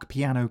 dark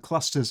piano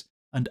clusters,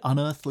 and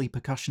unearthly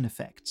percussion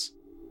effects.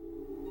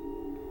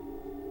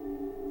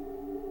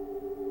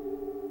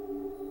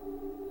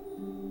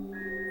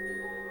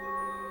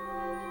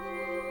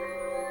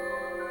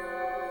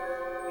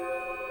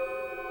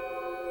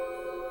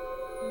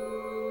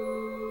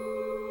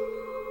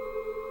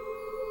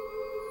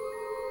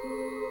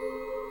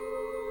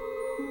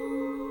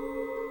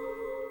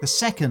 The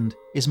second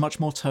is much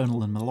more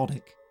tonal and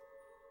melodic.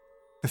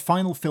 The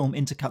final film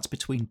intercuts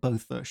between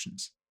both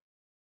versions.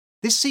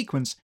 This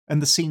sequence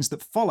and the scenes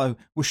that follow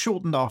were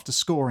shortened after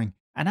scoring,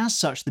 and as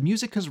such the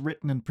music as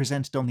written and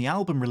presented on the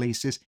album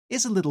releases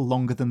is a little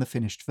longer than the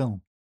finished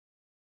film.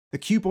 The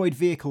cuboid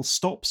vehicle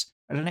stops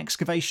at an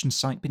excavation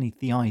site beneath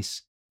the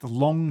ice, the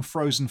long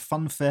frozen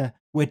funfair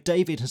where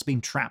David has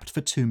been trapped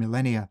for 2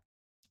 millennia.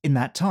 In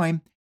that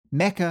time,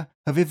 mecha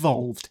have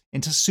evolved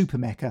into super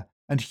mecha,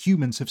 and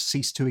humans have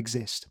ceased to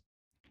exist.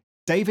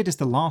 David is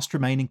the last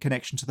remaining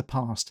connection to the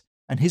past,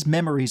 and his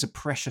memories are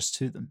precious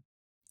to them.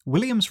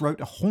 Williams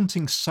wrote a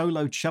haunting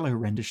solo cello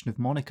rendition of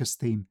Monica's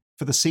theme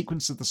for the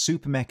sequence of the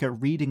super mecha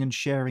reading and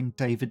sharing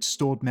David's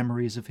stored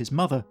memories of his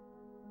mother,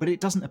 but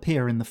it doesn't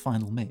appear in the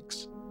final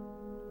mix.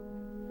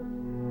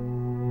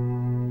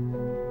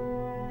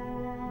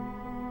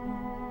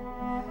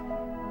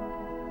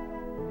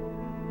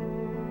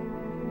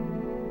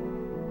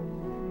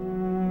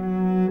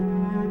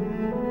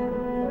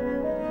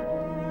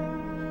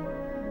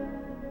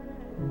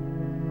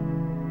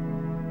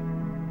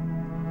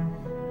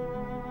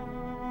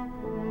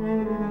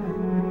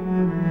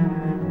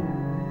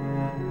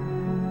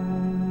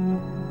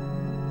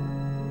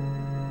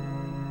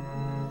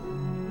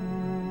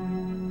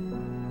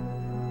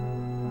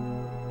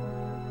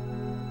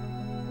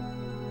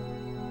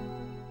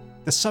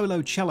 The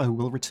solo cello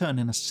will return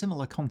in a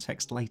similar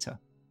context later.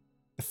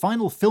 The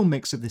final film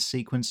mix of this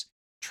sequence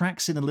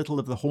tracks in a little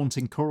of the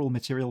haunting choral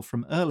material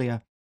from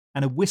earlier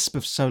and a wisp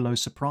of solo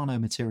soprano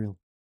material.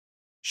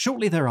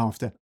 Shortly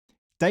thereafter,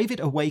 David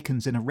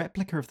awakens in a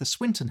replica of the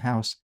Swinton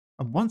house,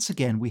 and once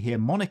again we hear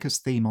Monica's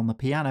theme on the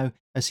piano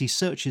as he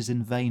searches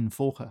in vain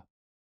for her.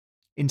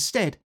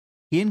 Instead,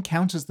 he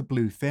encounters the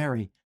Blue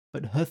Fairy,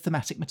 but her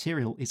thematic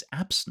material is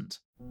absent.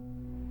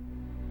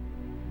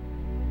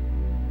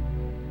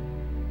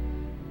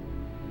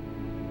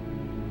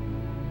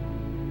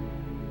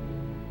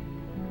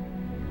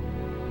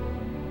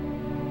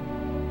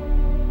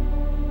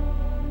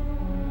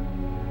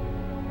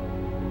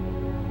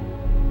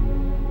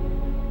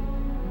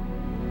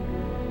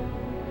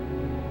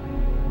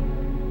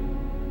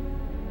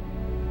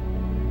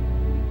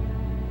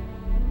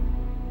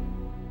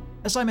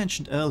 As I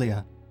mentioned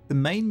earlier, the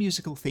main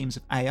musical themes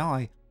of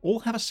AI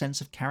all have a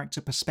sense of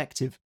character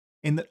perspective,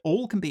 in that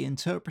all can be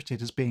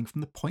interpreted as being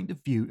from the point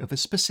of view of a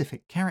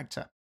specific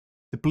character.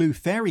 The Blue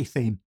Fairy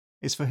theme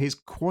is for his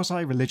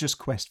quasi-religious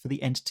quest for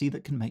the entity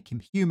that can make him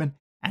human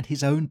and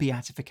his own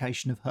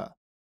beatification of her.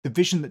 The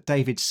vision that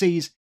David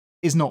sees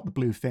is not the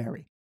Blue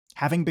Fairy.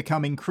 Having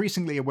become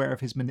increasingly aware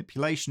of his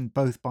manipulation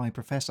both by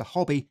Professor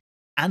Hobby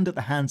and at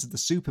the hands of the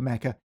Super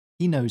Mecha,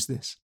 he knows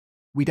this.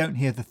 We don't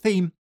hear the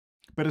theme,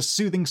 but a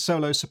soothing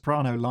solo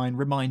soprano line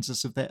reminds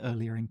us of their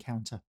earlier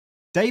encounter.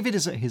 David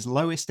is at his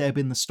lowest ebb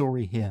in the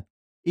story here.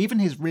 Even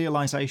his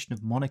realization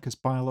of Monica's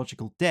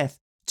biological death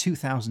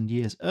 2,000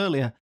 years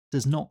earlier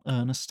does not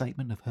earn a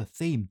statement of her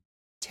theme.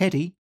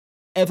 Teddy,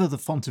 ever the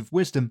font of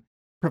wisdom,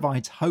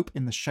 provides hope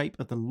in the shape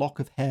of the lock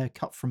of hair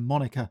cut from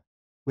Monica,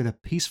 with a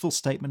peaceful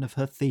statement of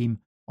her theme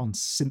on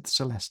Synth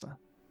Celesta.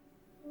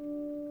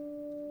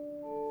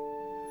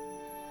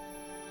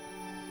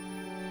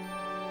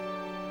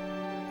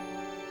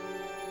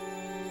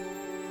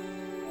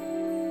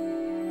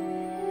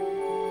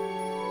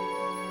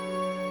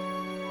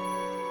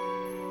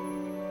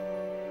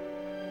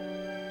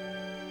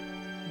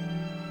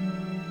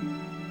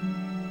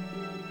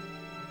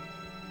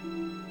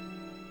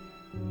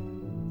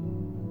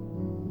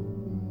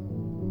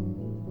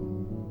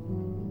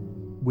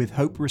 With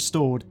hope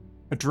restored,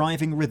 a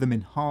driving rhythm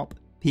in harp,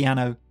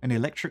 piano, and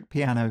electric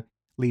piano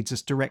leads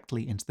us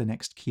directly into the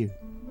next cue.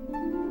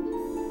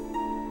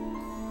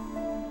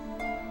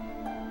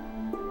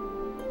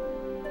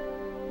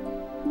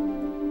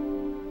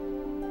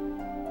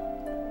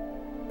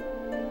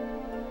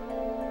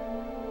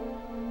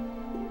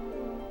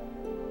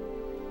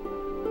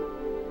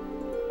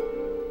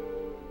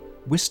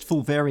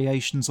 Wistful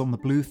variations on the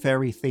Blue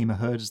Fairy theme are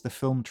heard as the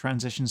film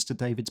transitions to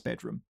David's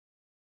bedroom.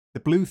 The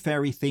Blue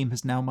Fairy theme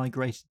has now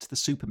migrated to the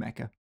Super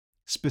Mecha,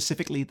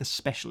 specifically the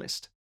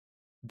Specialist.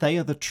 They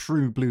are the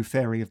true Blue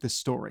Fairy of this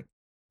story,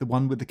 the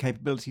one with the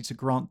capability to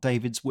grant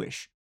David's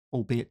wish,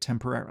 albeit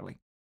temporarily.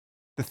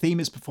 The theme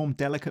is performed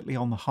delicately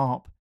on the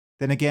harp,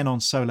 then again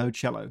on solo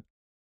cello.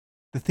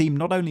 The theme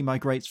not only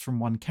migrates from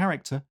one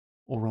character,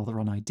 or rather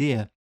an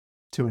idea,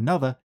 to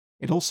another,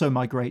 it also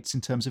migrates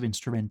in terms of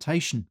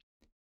instrumentation.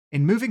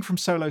 In moving from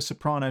solo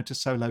soprano to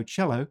solo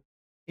cello,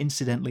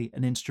 incidentally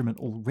an instrument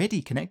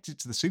already connected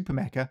to the Super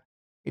Mecha,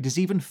 it is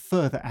even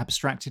further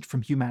abstracted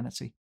from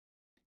humanity.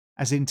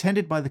 As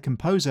intended by the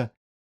composer,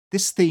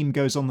 this theme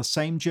goes on the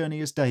same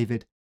journey as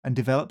David and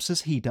develops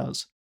as he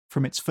does,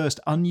 from its first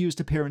unused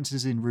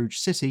appearances in Rouge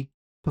City,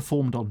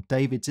 performed on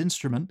David's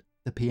instrument,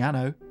 the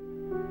piano,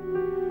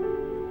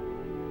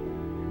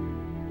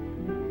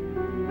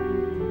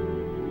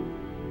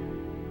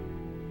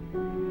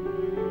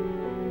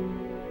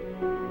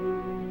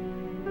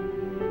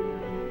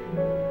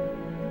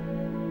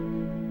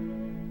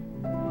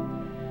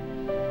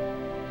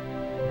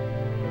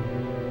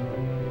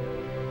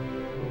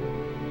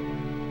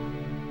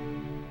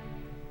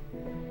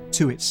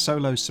 to its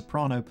solo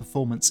soprano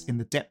performance in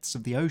the depths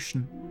of the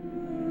ocean,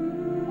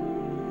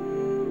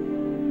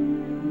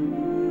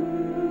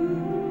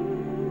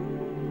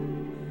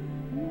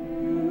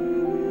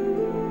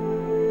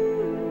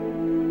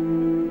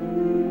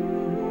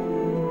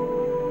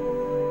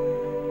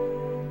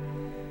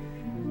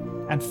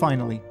 and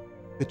finally,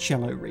 the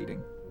cello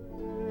reading.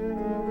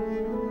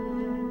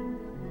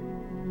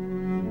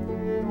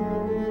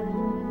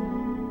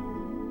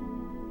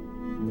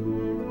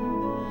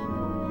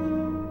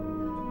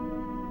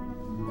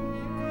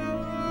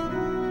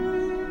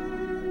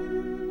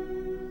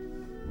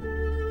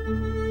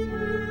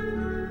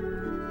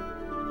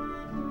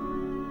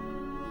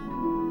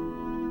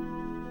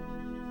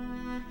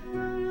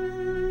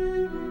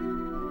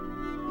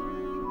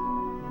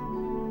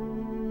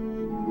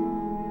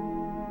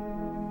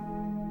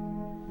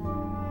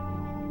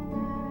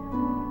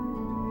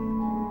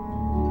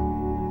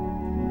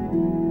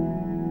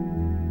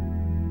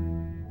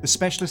 The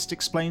Specialist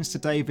explains to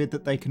David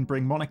that they can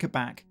bring Monica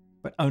back,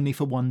 but only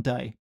for one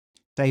day.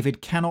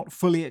 David cannot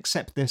fully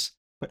accept this,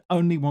 but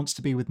only wants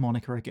to be with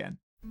Monica again.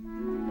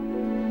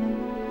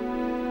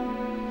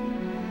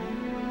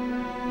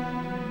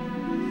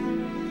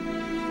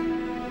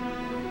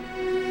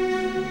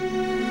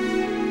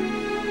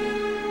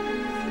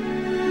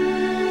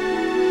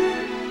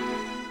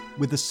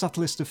 With the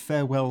subtlest of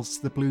farewells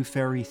to the Blue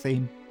Fairy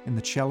theme in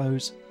the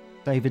cellos,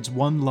 David's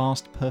one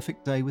last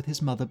perfect day with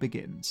his mother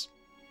begins.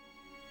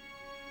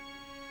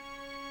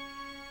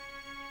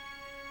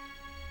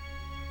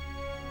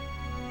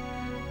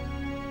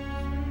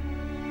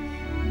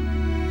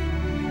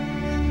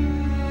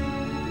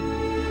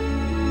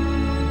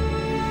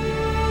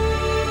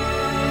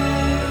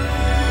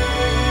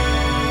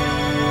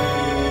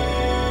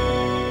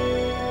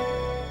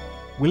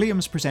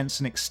 Williams presents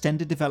an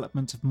extended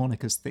development of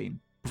Monica's theme,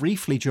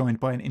 briefly joined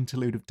by an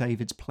interlude of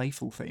David's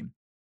playful theme.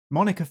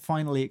 Monica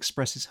finally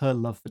expresses her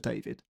love for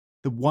David,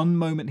 the one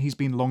moment he's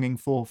been longing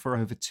for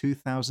over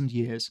 2,000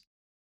 years.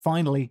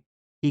 Finally,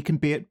 he can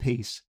be at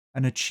peace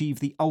and achieve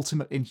the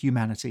ultimate in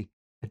humanity,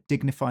 a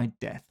dignified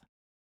death.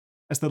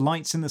 As the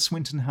lights in the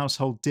Swinton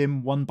household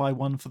dim one by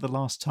one for the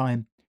last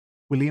time,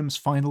 William's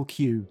final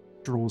cue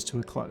draws to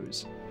a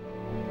close.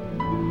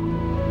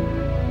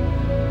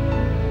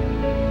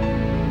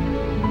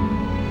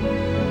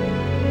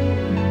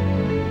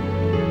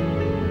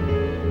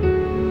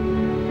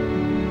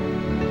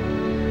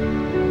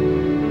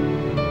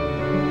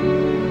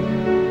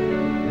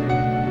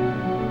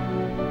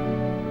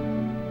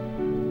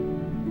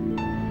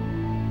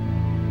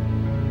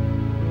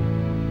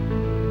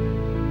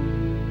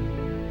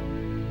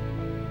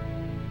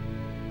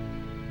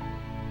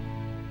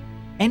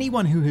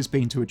 Anyone who has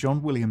been to a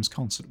John Williams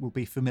concert will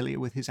be familiar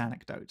with his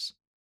anecdotes.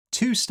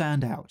 Two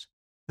stand out.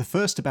 The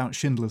first about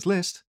Schindler's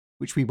List,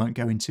 which we won't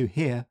go into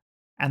here,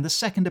 and the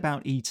second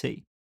about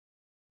E.T.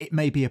 It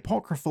may be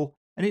apocryphal,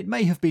 and it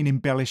may have been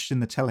embellished in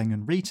the telling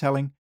and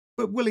retelling,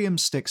 but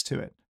Williams sticks to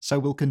it, so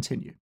we'll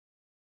continue.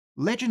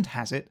 Legend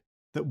has it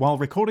that while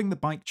recording the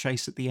bike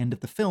chase at the end of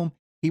the film,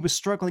 he was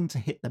struggling to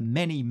hit the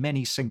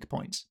many sync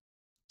points.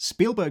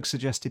 Spielberg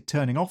suggested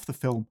turning off the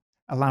film,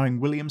 allowing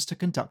Williams to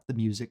conduct the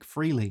music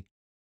freely.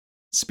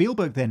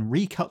 Spielberg then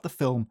recut the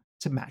film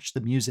to match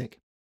the music.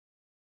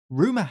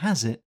 Rumour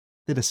has it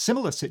that a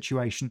similar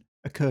situation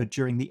occurred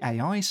during the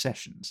AI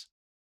sessions.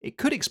 It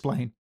could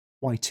explain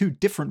why two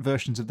different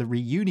versions of the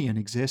reunion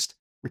exist,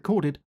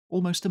 recorded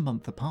almost a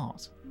month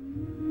apart.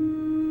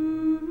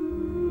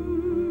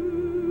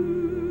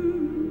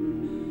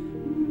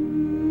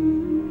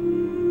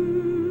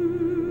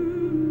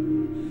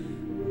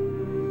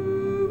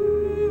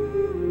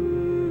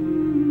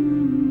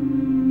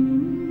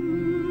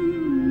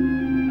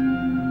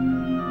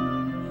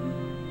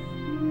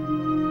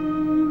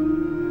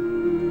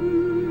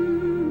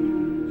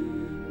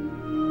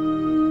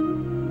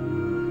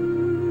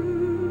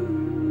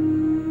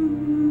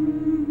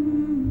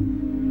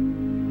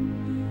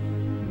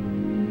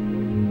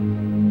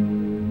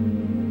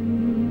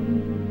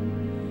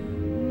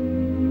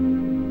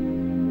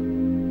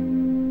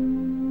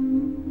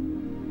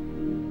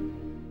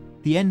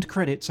 The end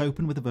credits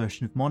open with a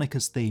version of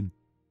Monica's theme,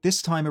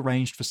 this time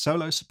arranged for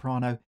solo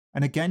soprano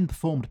and again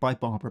performed by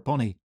Barbara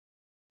Bonney.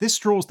 This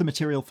draws the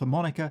material for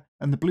Monica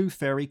and the Blue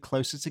Fairy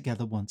closer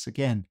together once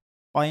again.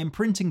 By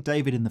imprinting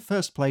David in the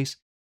first place,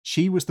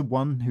 she was the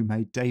one who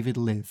made David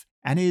live,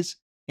 and is,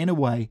 in a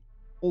way,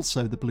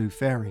 also the Blue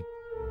Fairy.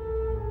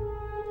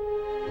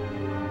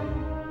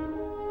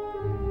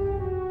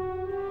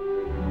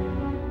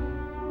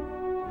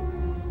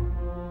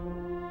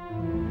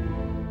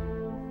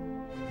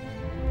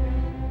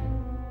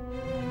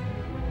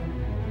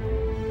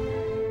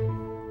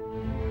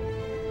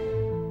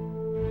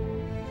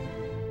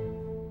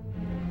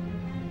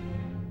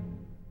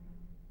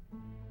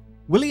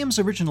 Williams'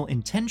 original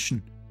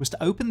intention was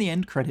to open the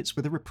end credits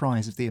with a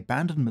reprise of the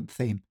Abandonment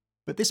theme,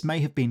 but this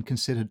may have been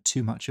considered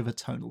too much of a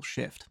tonal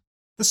shift.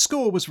 The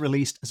score was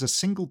released as a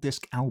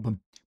single-disc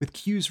album, with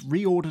cues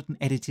reordered and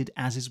edited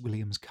as is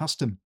Williams'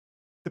 custom.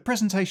 The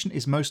presentation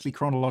is mostly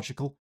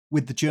chronological,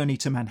 with the journey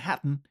to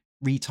Manhattan,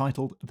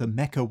 retitled The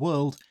Mecca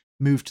World,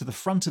 moved to the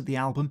front of the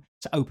album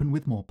to open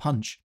with more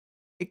punch.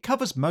 It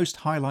covers most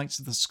highlights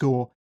of the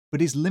score,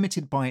 but is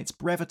limited by its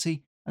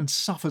brevity and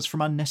suffers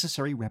from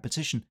unnecessary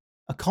repetition,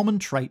 a common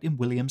trait in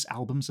Williams'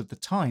 albums of the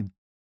time.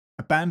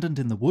 Abandoned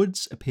in the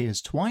Woods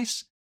appears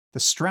twice, the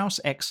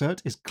Strauss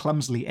excerpt is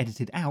clumsily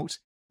edited out,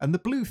 and the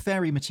Blue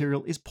Fairy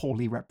material is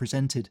poorly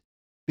represented.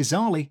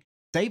 Bizarrely,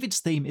 David's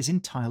theme is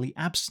entirely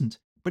absent,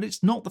 but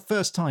it's not the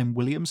first time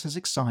Williams has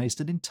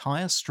excised an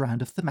entire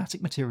strand of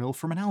thematic material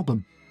from an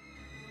album.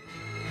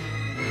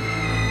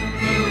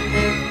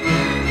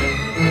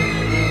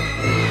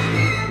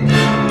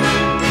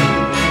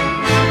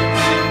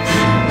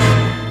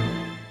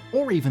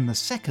 Or even the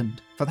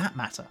second, for that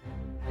matter.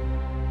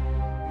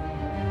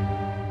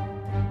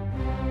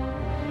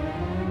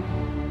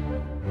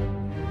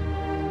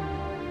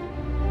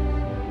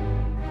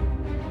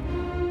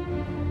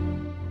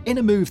 In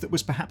a move that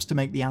was perhaps to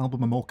make the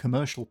album a more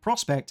commercial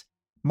prospect,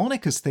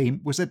 Monica's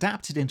theme was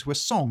adapted into a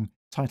song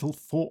titled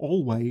For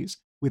Always,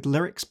 with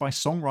lyrics by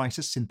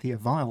songwriter Cynthia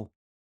Weil.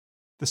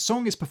 The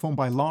song is performed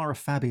by Lara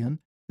Fabian,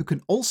 who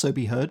can also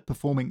be heard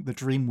performing The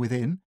Dream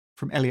Within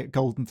from Elliot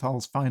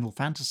Goldenthal's Final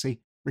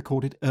Fantasy,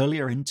 recorded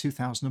earlier in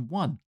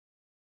 2001.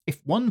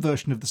 If one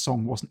version of the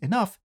song wasn't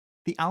enough,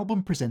 the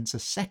album presents a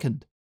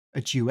second,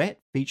 a duet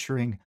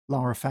featuring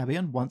Lara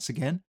Fabian once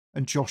again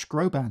and Josh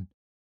Groban.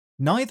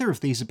 Neither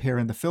of these appear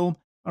in the film,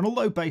 and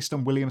although based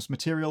on Williams'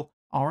 material,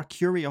 are a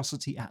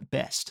curiosity at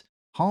best,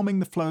 harming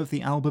the flow of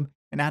the album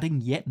and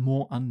adding yet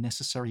more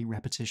unnecessary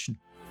repetition.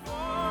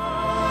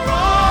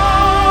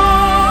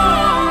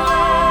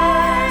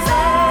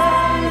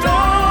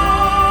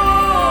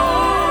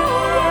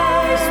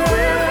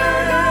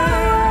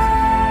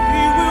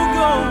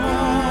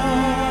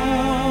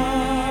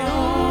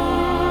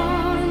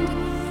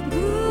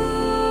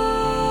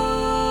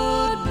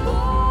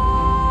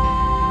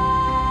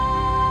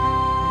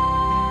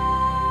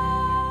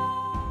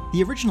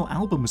 The original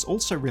album was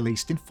also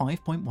released in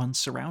 5.1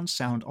 surround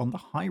sound on the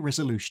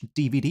high-resolution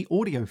DVD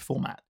audio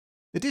format.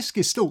 The disc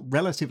is still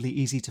relatively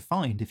easy to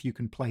find if you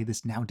can play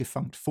this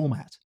now-defunct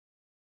format.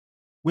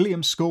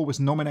 Williams' score was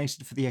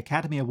nominated for the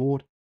Academy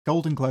Award,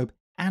 Golden Globe,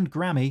 and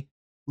Grammy,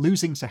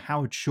 losing to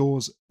Howard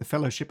Shore's The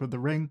Fellowship of the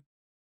Ring,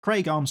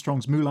 Craig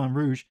Armstrong's Moulin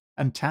Rouge,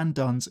 and Tan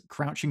Dun's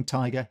Crouching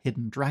Tiger,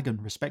 Hidden Dragon,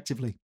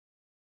 respectively.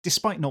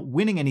 Despite not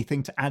winning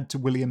anything to add to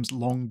Williams'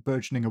 long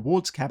burgeoning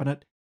awards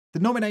cabinet, the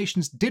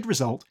nominations did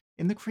result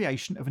in the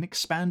creation of an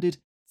expanded,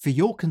 for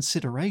your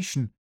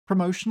consideration,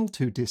 promotional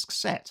 2-disc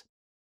set.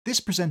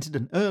 This presented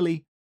an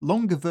early,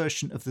 longer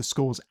version of the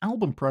score's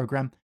album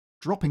program,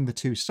 dropping the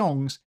 2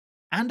 songs,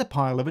 and a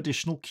pile of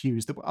additional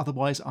cues that were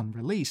otherwise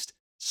unreleased,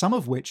 some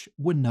of which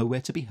were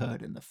nowhere to be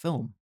heard in the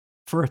film.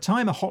 For a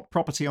time a hot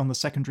property on the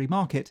secondary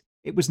market,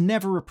 it was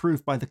never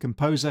approved by the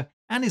composer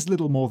and is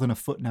little more than a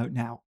footnote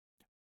now.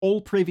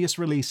 All previous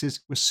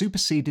releases were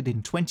superseded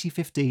in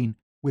 2015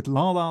 with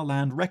La La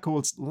Land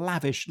Records'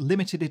 lavish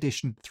limited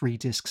edition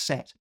 3-disc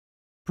set.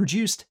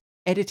 Produced,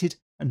 edited,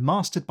 and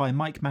mastered by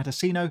Mike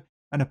Matessino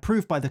and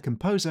approved by the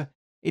composer,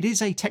 it is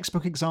a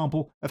textbook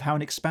example of how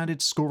an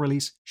expanded score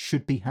release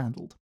should be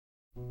handled.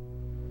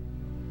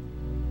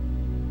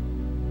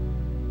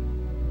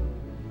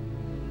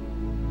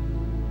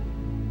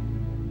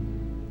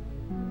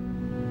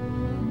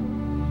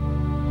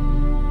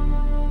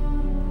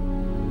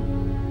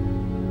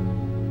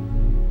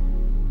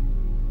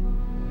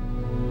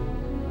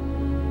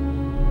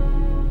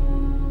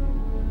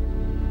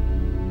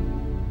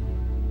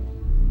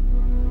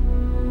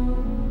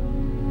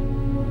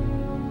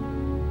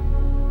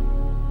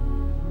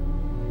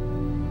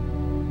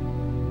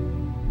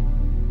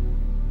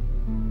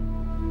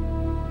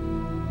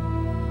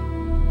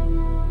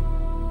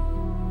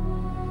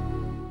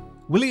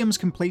 Williams'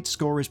 complete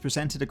score is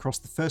presented across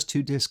the first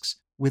 2 discs,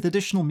 with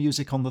additional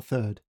music on the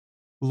third.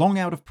 Long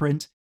out of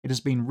print, it has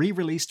been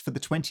re-released for the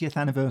 20th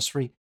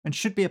anniversary and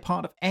should be a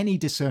part of any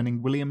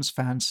discerning Williams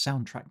fan's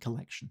soundtrack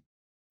collection.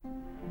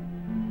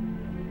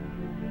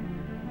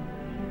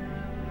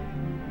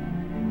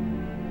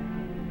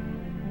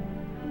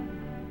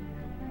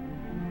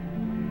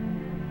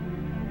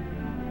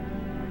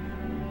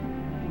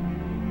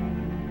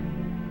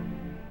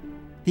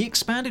 The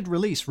expanded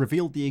release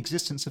revealed the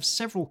existence of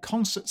several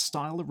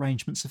concert-style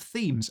arrangements of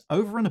themes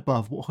over and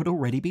above what had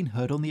already been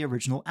heard on the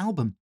original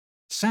album.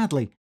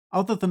 Sadly,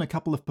 other than a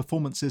couple of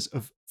performances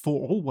of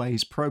For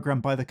Always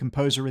programmed by the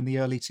composer in the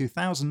early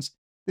 2000s,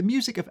 the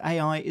music of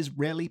AI is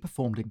rarely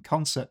performed in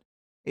concert.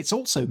 It's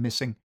also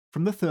missing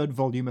from the 3rd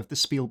volume of the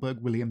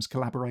Spielberg-Williams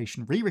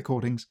collaboration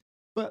re-recordings,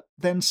 but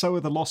then so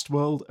are The Lost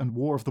World and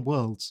War of the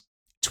Worlds.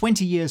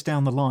 20 years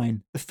down the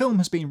line, the film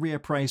has been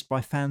reappraised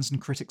by fans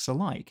and critics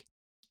alike.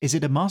 Is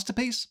it a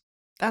masterpiece?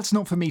 That's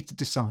not for me to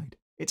decide.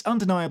 It's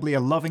undeniably a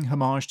loving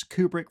homage to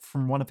Kubrick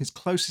from one of his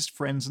closest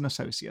friends and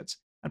associates,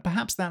 and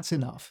perhaps that's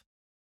enough.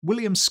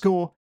 Williams'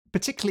 score,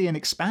 particularly in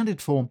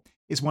expanded form,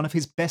 is one of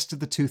his best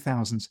of the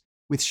 2000s,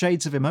 with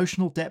shades of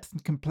emotional depth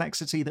and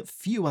complexity that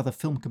few other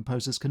film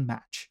composers can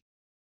match.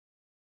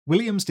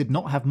 Williams did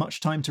not have much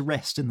time to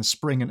rest in the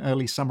spring and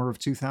early summer of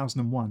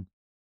 2001.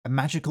 A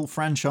magical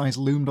franchise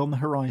loomed on the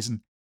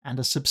horizon, and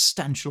a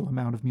substantial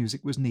amount of music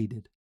was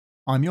needed.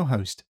 I'm your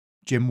host,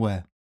 Jim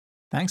Ware.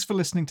 Thanks for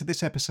listening to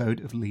this episode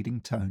of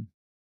Leading Tone.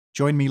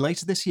 Join me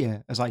later this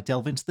year as I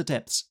delve into the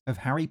depths of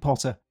Harry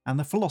Potter and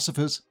the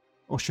Philosopher's,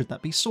 or should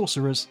that be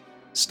Sorcerer's,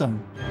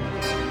 Stone.